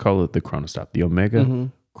 We'll just call it the Chronostop, the Omega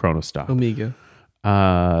Chronostop. Omega.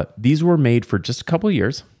 These were made for just a couple of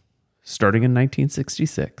years, starting in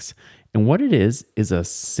 1966. And what it is a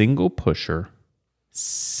single pusher,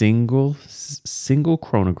 single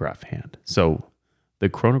chronograph hand. So the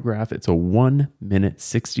chronograph, it's a 1 minute,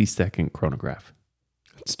 60 second chronograph.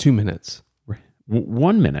 It's 2 minutes.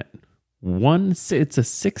 1 minute. It's a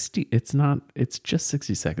 60. It's not. It's just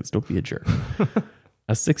 60 seconds. Don't be a jerk.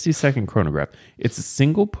 A 60-second chronograph. It's a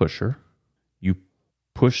single pusher. You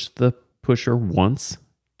push the pusher once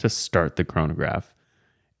to start the chronograph.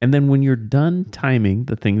 And then when you're done timing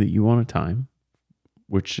the thing that you want to time,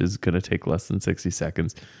 which is going to take less than 60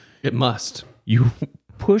 seconds, It must. you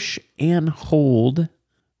push and hold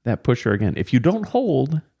that pusher again. If you don't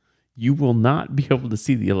hold, you will not be able to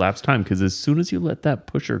see the elapsed time, because as soon as you let that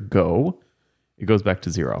pusher go, it goes back to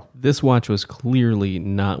 0. This watch was clearly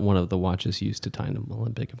not one of the watches used to time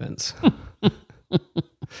Olympic events.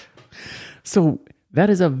 So that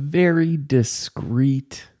is a very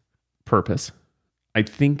discrete purpose. I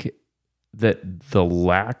think that the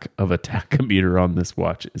lack of a tachometer on this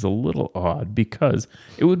watch is a little odd, because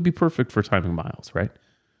it would be perfect for timing miles, right?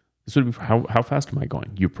 This would be how fast am I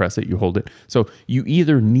going? You press it, you hold it. So you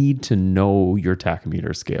either need to know your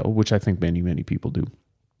tachometer scale, which I think many people do,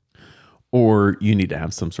 or you need to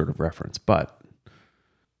have some sort of reference. But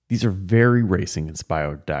these are very racing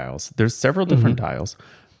inspired dials. There's several different dials.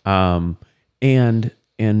 And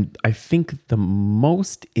I think the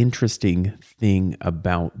most interesting thing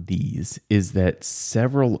about these is that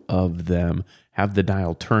several of them have the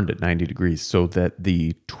dial turned at 90 degrees, so that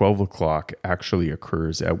the 12 o'clock actually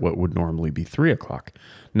occurs at what would normally be 3 o'clock.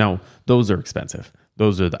 Now, those are expensive.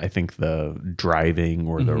 Those are, I think, the driving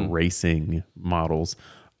or the racing models.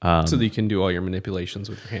 So that you can do all your manipulations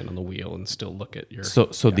with your hand on the wheel and still look at your... So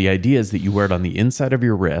the idea is that you wear it on the inside of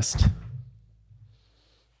your wrist,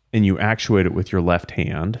 and you actuate it with your left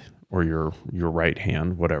hand or your right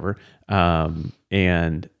hand, whatever.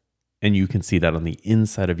 And you can see that on the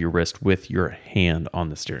inside of your wrist with your hand on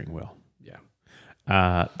the steering wheel.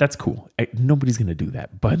 Yeah. That's cool. Nobody's going to do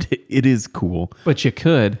that, but it is cool. But you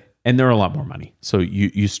could. And they're a lot more money. So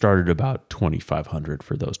you started about $2,500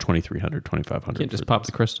 for those, $2,300, $2,500. Can't just pop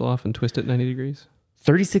the crystal off and twist it 90 degrees.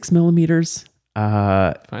 36 millimeters.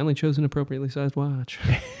 Finally chose an appropriately sized watch.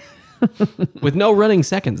 With no running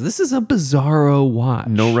seconds. This is a Bizarro watch.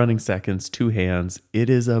 No running seconds, 2 hands. It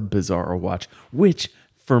is a Bizarro watch, which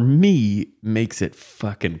for me makes it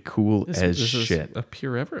fucking cool as shit. Is a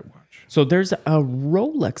pure Everett watch. So there's a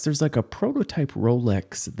Rolex. There's like a prototype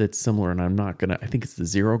Rolex that's similar, and I think it's the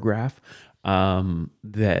Zerograph,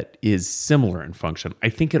 that is similar in function. I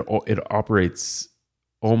think it operates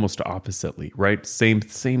almost oppositely, right? Same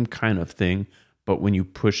kind of thing, but when you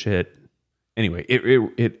push it, anyway,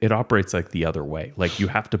 it operates like the other way. Like you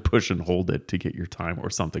have to push and hold it to get your time or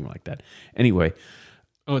something like that. Anyway.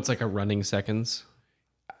 Oh, it's like a running seconds?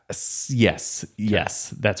 Yes,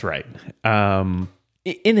 that's right.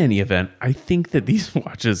 In any event, I think that these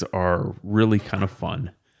watches are really kind of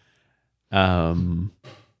fun, and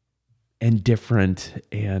different,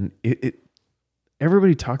 and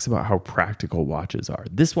everybody talks about how practical watches are.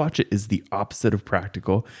 This watch is the opposite of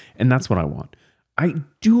practical, and that's what I want. I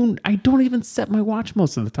don't even set my watch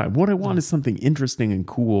most of the time. What I want is something interesting and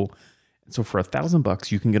cool. So for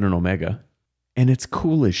 $1,000, you can get an Omega, and it's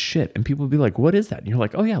cool as shit. And people will be like, "What is that?" And you're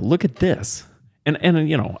like, "Oh yeah, look at this." And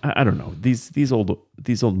you know, I don't know, these old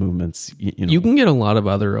movements. You know, you can get a lot of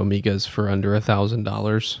other Omegas for under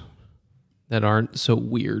 $1,000 that aren't so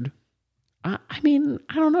weird. I mean,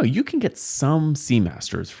 I don't know. You can get some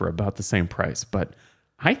Seamasters for about the same price, but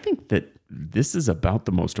I think that this is about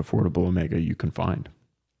the most affordable Omega you can find.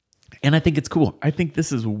 And I think it's cool. I think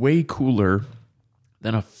this is way cooler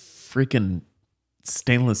than a freaking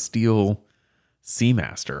stainless steel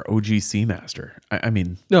Seamaster, OG Seamaster. I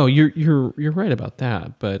mean, no, you're right about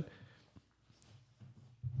that, but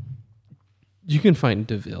you can find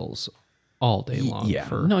DeVille's all day long. Yeah,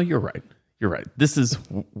 no, you're right. You're right. This is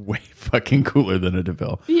way fucking cooler than a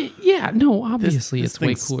DeVille. Yeah, no, obviously this it's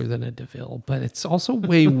way cooler than a DeVille, but it's also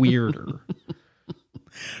way weirder.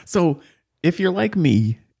 So if you're like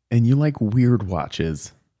me and you like weird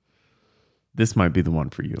watches, this might be the one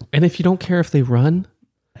for you. And if you don't care if they run,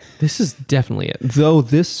 this is definitely it. Though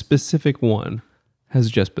this specific one has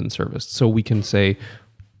just been serviced. So we can say,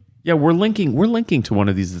 yeah, we're linking to one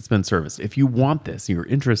of these that's been serviced. If you want this, you're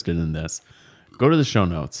interested in this, go to the show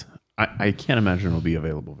notes. I can't imagine it'll be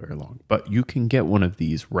available very long, but you can get one of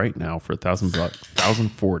these right now for $1,000,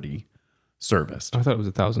 1,040 serviced. I thought it was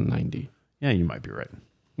 1,090. Yeah, you might be right.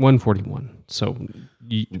 141. So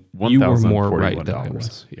you were more right than I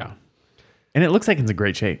was. Yeah. And it looks like it's in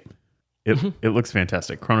great shape. It looks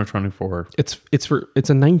fantastic. Chrono 24. It's a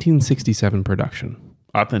 1967 production.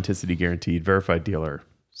 Authenticity guaranteed, verified dealer,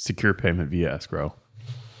 secure payment via escrow.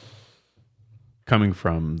 Coming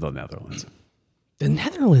from the Netherlands. The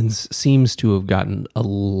Netherlands seems to have gotten a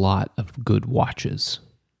lot of good watches.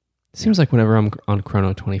 It seems like whenever I'm on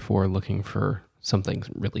Chrono 24 looking for something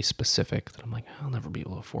really specific that I'm like, I'll never be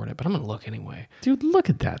able to afford it, but I'm going to look anyway. Dude, look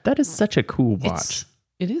at that. That is such a cool watch.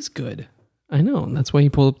 It is good. I know. And that's why he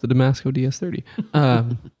pulled up the Damasco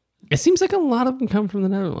DS30. It seems like a lot of them come from the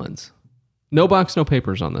Netherlands. No box, no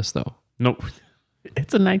papers on this, though. Nope.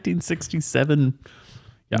 It's a 1967.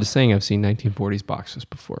 I'm just saying I've seen 1940s boxes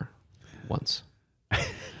before. Once.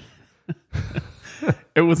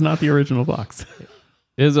 It was not the original box.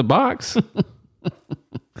 It is a box.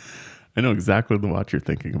 I know exactly the watch you're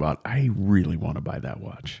thinking about. I really want to buy that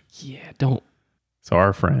watch. Yeah, don't. So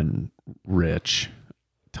our friend Rich,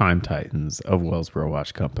 Time Titans of Wellsboro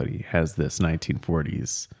Watch Company, has this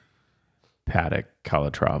 1940s Patek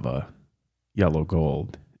Calatrava yellow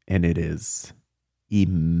gold, and it is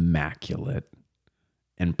immaculate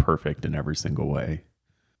and perfect in every single way.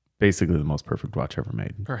 Basically the most perfect watch ever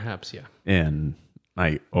made. Perhaps, yeah. And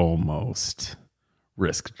I almost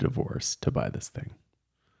risked divorce to buy this thing.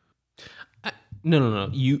 No.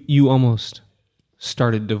 You almost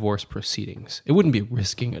started divorce proceedings. It wouldn't be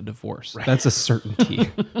risking a divorce. Right. That's a certainty.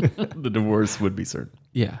 The divorce would be certain.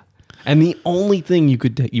 Yeah. And the only thing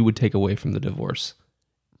you would take away from the divorce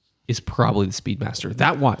is probably the Speedmaster.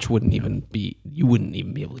 That watch wouldn't even be, you wouldn't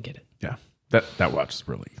even be able to get it. Yeah. That watch is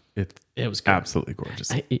really, it was good. Absolutely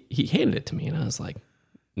gorgeous. He handed it to me and I was like,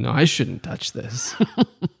 no, I shouldn't touch this.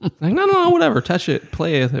 Like, no, whatever. Touch it,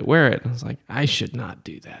 play with it, wear it. And I was like, I should not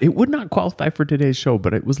do that. It would not qualify for today's show,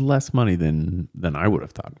 but it was less money than I would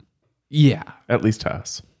have thought. Yeah. At least to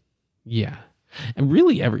us. Yeah. And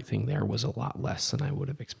really everything there was a lot less than I would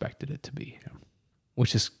have expected it to be. Yeah.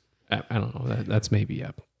 Which is, I don't know, that's maybe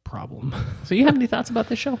a problem. So you have any thoughts about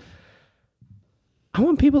this show? I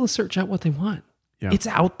want people to search out what they want. Yeah. It's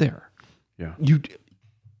out there. Yeah.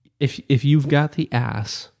 If you've got the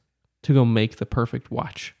ass to go make the perfect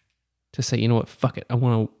watch, to say, you know what, fuck it, I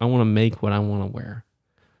want to make what I want to wear.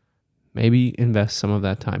 Maybe invest some of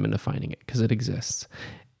that time into finding it because it exists,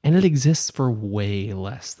 and it exists for way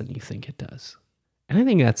less than you think it does. And I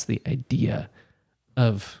think that's the idea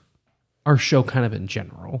of our show, kind of in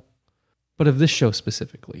general, but of this show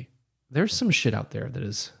specifically. There's some shit out there that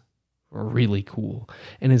is really cool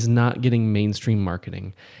and is not getting mainstream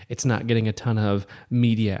marketing. It's not getting a ton of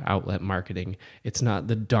media outlet marketing. It's not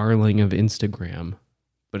the darling of Instagram,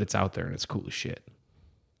 but it's out there and it's cool as shit.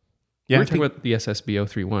 Yeah, We're talking about the SSB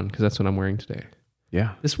 031 because that's what I'm wearing today.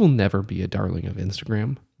 Yeah. This will never be a darling of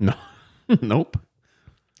Instagram. No. Nope.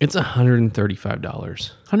 It's $135.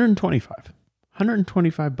 125.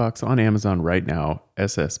 $125 on Amazon right now.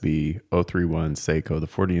 SSB 031 Seiko, the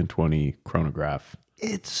 40 and 20 chronograph.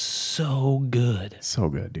 It's so good. So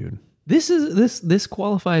good, dude. This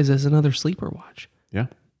qualifies as another sleeper watch. Yeah.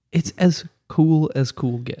 It's as cool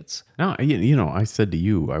gets. Now, I said to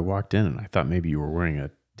you, I walked in and I thought maybe you were wearing a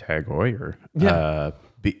Tag Heuer. Yeah.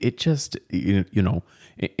 It just,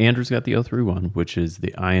 Andrew's got the 031, which is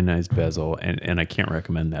the ionized bezel, and I can't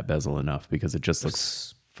recommend that bezel enough because it just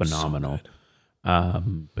looks phenomenal. So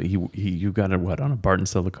but you got it on a Barton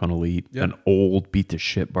Silicone Elite, an old beat to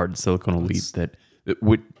shit Barton Silicone Elite that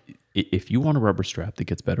would, if you want a rubber strap that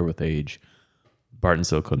gets better with age, Barton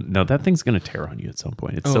Silicone. Now that thing's going to tear on you at some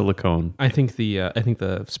point. It's silicone. I think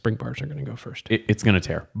the spring bars are going to go first. It's going to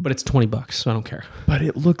tear, but it's $20, so I don't care. But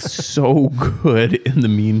it looks so good in the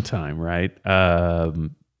meantime, right?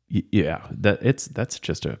 Yeah, that's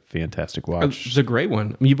just a fantastic watch. The gray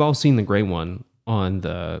one. I mean, you've all seen the gray one on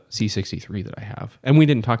the C63 that I have, and we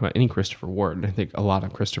didn't talk about any Christopher Ward. And I think a lot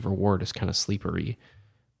of Christopher Ward is kind of sleepery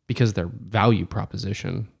because their value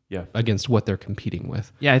proposition. Yeah. Against what they're competing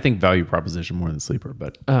with. Yeah, I think value proposition more than sleeper,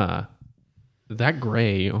 but that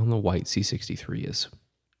gray on the white C63 is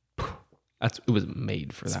it was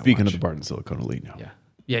made for that. Speaking watch. of the Barton Silicone Elite now.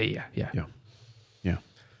 Yeah.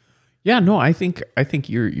 No, I think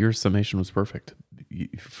your summation was perfect. You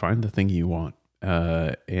find the thing you want,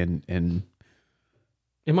 and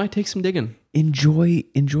it might take some digging. Enjoy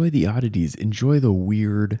the oddities. Enjoy the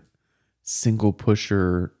weird single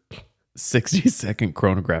pusher 60-second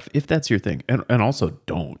chronograph, if that's your thing. And also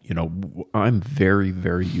don't, I'm very,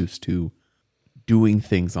 very used to doing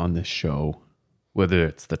things on this show, whether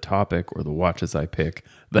it's the topic or the watches I pick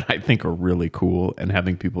that I think are really cool, and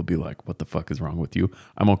having people be like, what the fuck is wrong with you?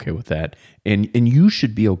 I'm okay with that. And you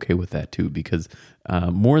should be okay with that too, because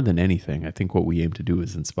more than anything, I think what we aim to do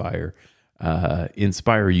is inspire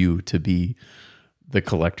you to be the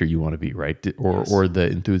collector you want to be, right? Or the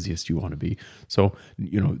enthusiast you want to be. So,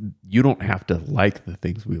 you don't have to like the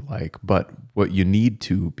things we like, but what you need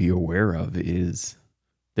to be aware of is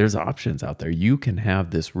there's options out there. You can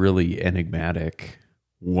have this really enigmatic,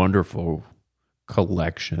 wonderful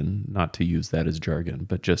collection, not to use that as jargon,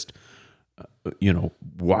 but just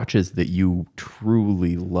watches that you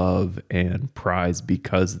truly love and prize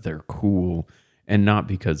because they're cool and not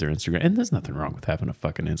because they're Instagram. And there's nothing wrong with having a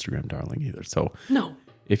fucking Instagram darling either. So No.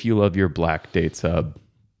 if you love your black date sub,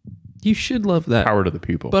 You should love that. power to the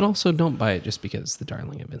people. But also don't buy it just because it's the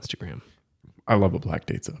darling of Instagram. I love a black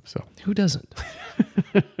date sub. So Who doesn't?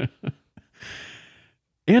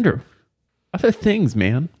 Andrew, other things,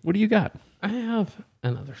 man. What do you got? I have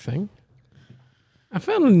another thing. I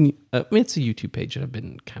found it's a YouTube page that I've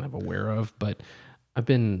been kind of aware of, but I've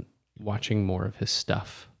been watching more of his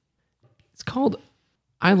stuff. It's called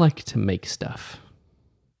I Like to Make Stuff.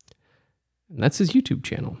 And that's his YouTube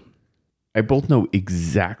channel. I both know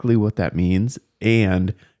exactly what that means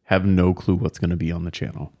and have no clue what's going to be on the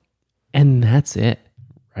channel. And that's it.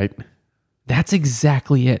 Right? That's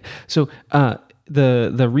exactly it. So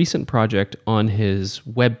the recent project on his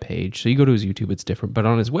webpage, so you go to his YouTube, it's different, but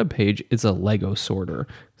on his webpage, it's a Lego sorter.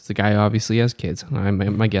 So the guy obviously has kids.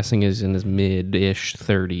 My guessing is in his mid-ish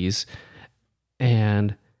 30s.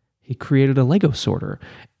 And he created a Lego sorter.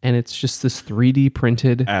 And it's just this 3D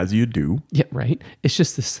printed... As you do. Yeah, right. It's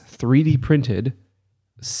just this 3D printed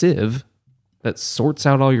sieve that sorts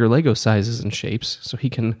out all your Lego sizes and shapes so he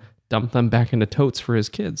can dump them back into totes for his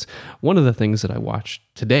kids. One of the things that I watched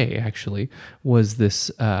today, actually, was this...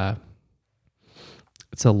 it's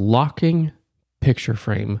a locking picture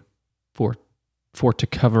frame for to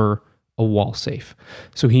cover a wall safe.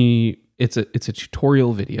 So it's a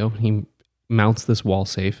tutorial video. He mounts this wall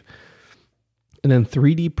safe and then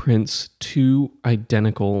 3D prints 2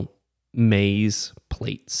 identical maze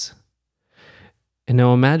plates. And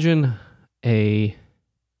now imagine a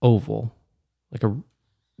oval,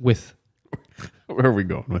 with... Where are we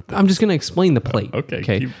going with that? I'm just going to explain the plate. Okay.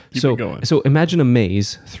 Keep so it going. So imagine a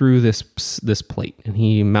maze through this plate, and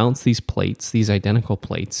he mounts these plates, these identical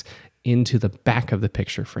plates, into the back of the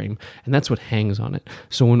picture frame, and that's what hangs on it.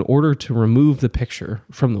 So in order to remove the picture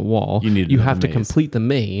from the wall, you have to complete the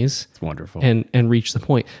maze. It's wonderful. And reach the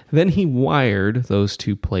point. Then he wired those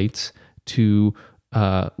 2 plates to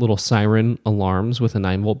little siren alarms with a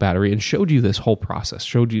 9-volt battery and showed you this whole process.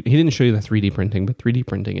 He didn't show you the 3D printing, but 3D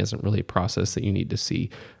printing isn't really a process that you need to see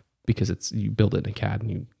because you build it in CAD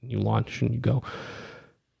and you launch and you go.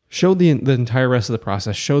 Showed the entire rest of the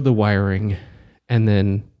process, showed the wiring, and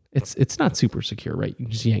then it's not super secure, right? You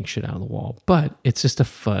just yank shit out of the wall, but it's just a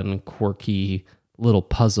fun, quirky little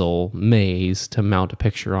puzzle maze to mount a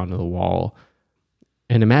picture onto the wall.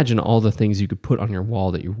 And imagine all the things you could put on your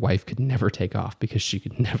wall that your wife could never take off because she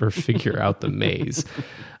could never figure out the maze.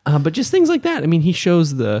 But just things like that. I mean, he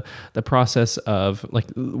shows the process of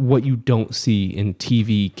like what you don't see in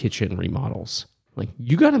TV kitchen remodels. Like,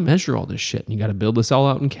 you got to measure all this shit and you got to build this all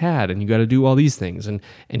out in CAD and you got to do all these things. And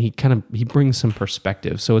he brings some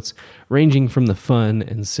perspective. So it's ranging from the fun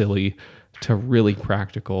and silly to really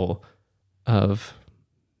practical of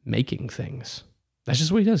making things. That's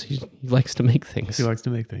just what he does. He likes to make things. He likes to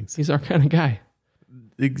make things. He's our kind of guy.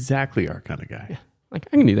 Exactly our kind of guy. Yeah. Like,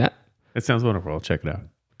 I can do that. It sounds wonderful. I'll check it out.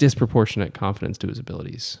 Disproportionate confidence to his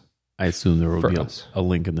abilities. I assume there will be a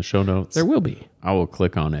link in the show notes. There will be. I will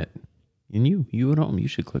click on it. And you at home, you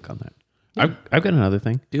should click on that. Yeah. I've got another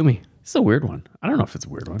thing. Do me. It's a weird one. I don't know if it's a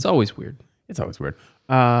weird one. It's always weird. It's always weird.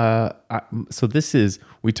 So this is,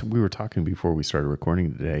 we were talking before we started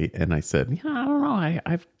recording today, and I said, I don't know.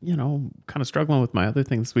 I've kind of struggling with my other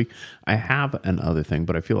thing this week. I have an other thing,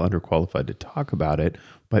 but I feel underqualified to talk about it.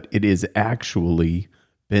 But it is actually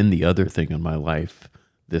been the other thing in my life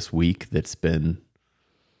this week that's been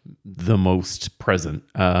the most present.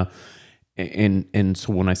 And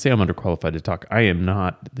so when I say I'm underqualified to talk, I am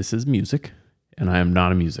not. This is music, and I am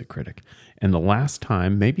not a music critic. And the last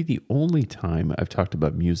time, maybe the only time I've talked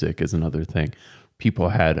about music is another thing, people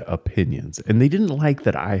had opinions, and they didn't like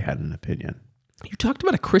that I had an opinion. You talked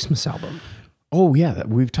about a Christmas album. Oh yeah,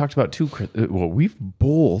 we've talked about 2. Well, we've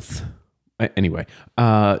both. Anyway,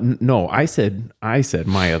 no, I said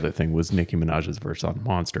my other thing was Nicki Minaj's verse on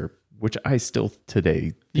Monster, which I still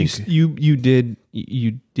today think you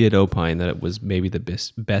did opine that it was maybe the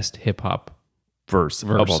best hip hop verse of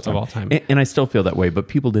all time. And I still feel that way, but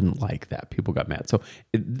people didn't like that. People got mad. So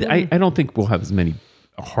I don't think we'll have as many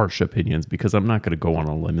harsh opinions because I'm not going to go on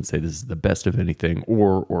a limb and say this is the best of anything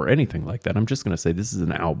or anything like that. I'm just going to say this is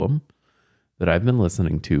an album that I've been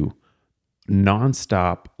listening to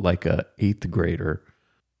nonstop like a 8th grader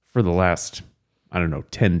for the last,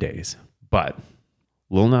 10 days. But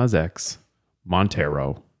Lil Nas X,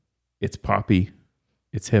 Montero, it's poppy,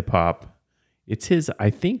 it's hip hop. It's his, I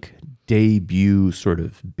think, debut sort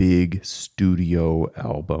of big studio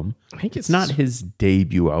album. I think it's not his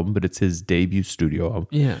debut album, but it's his debut studio album.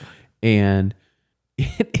 Yeah. And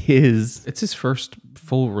It is It's his first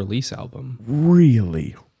full release album.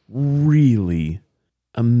 really, really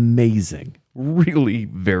amazing. Really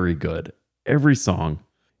very good. Every song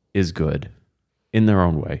is good in their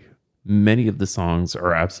own way. Many of the songs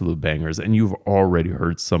are absolute bangers, and you've already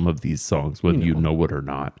heard some of these songs, whether you know it or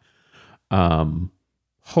not.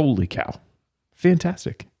 Holy cow.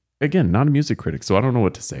 Fantastic. Again, not a music critic, so I don't know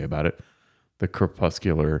what to say about it. The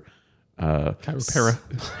crepuscular Kyropera.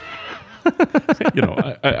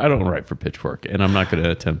 I don't write for Pitchfork, and I'm not going to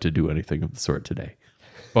attempt to do anything of the sort today.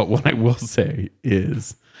 But what I will say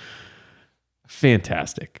is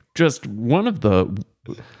fantastic. Just one of the...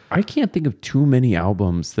 I can't think of too many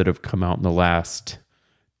albums that have come out in the last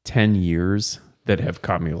 10 years that have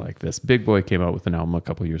caught me like this. Big Boy came out with an album a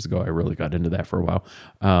couple years ago. I really got into that for a while.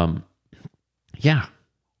 Yeah.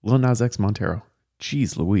 Lil Nas X Montero.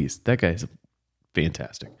 Jeez Louise. That guy's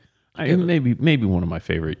fantastic. Maybe one of my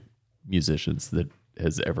favorite musicians that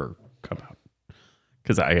has ever come out.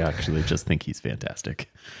 Because I actually just think he's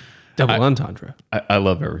fantastic. Double entendre. I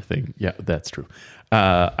love everything. Yeah, that's true.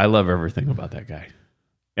 I love everything about that guy.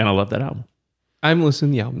 And I love that album. I haven't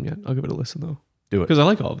listened to the album yet. I'll give it a listen, though. Do it. Because I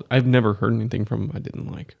like all of it. I've never heard anything from him I didn't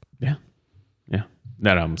like. Yeah. Yeah.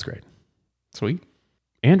 That album's great. Sweet.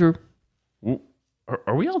 Andrew,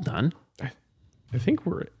 are we all done? I think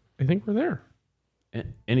we're there.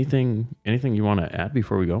 Anything you want to add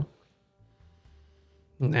before we go?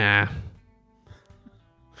 Nah.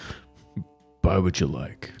 Buy what you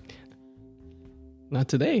like. Not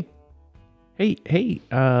today. Hey,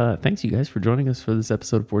 thanks you guys for joining us for this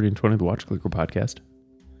episode of 40 and 20 of the Watch Clicker podcast.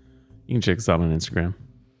 You can check us out on Instagram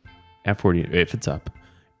at 40, if it's up,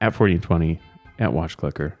 at 40 and 20, at Watch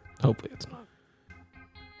Clicker. Hopefully it's not.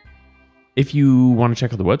 If you want to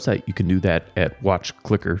check out the website, you can do that at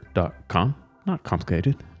watchclicker.com. Not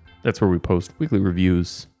complicated. That's where we post weekly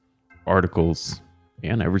reviews, articles,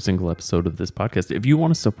 and every single episode of this podcast. If you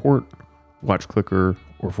want to support Watch Clicker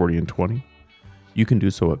or 40 and 20, you can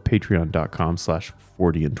do so at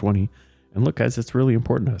patreon.com/40 and 20. And look, guys, it's really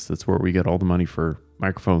important to us. That's where we get all the money for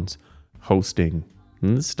microphones, hosting,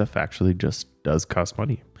 and this stuff actually just does cost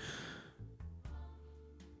money.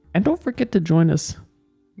 And don't forget to join us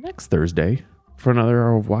next Thursday for another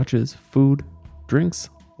hour of watches, food, drinks,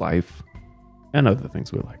 life, and other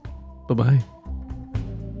things we like. Bye-bye.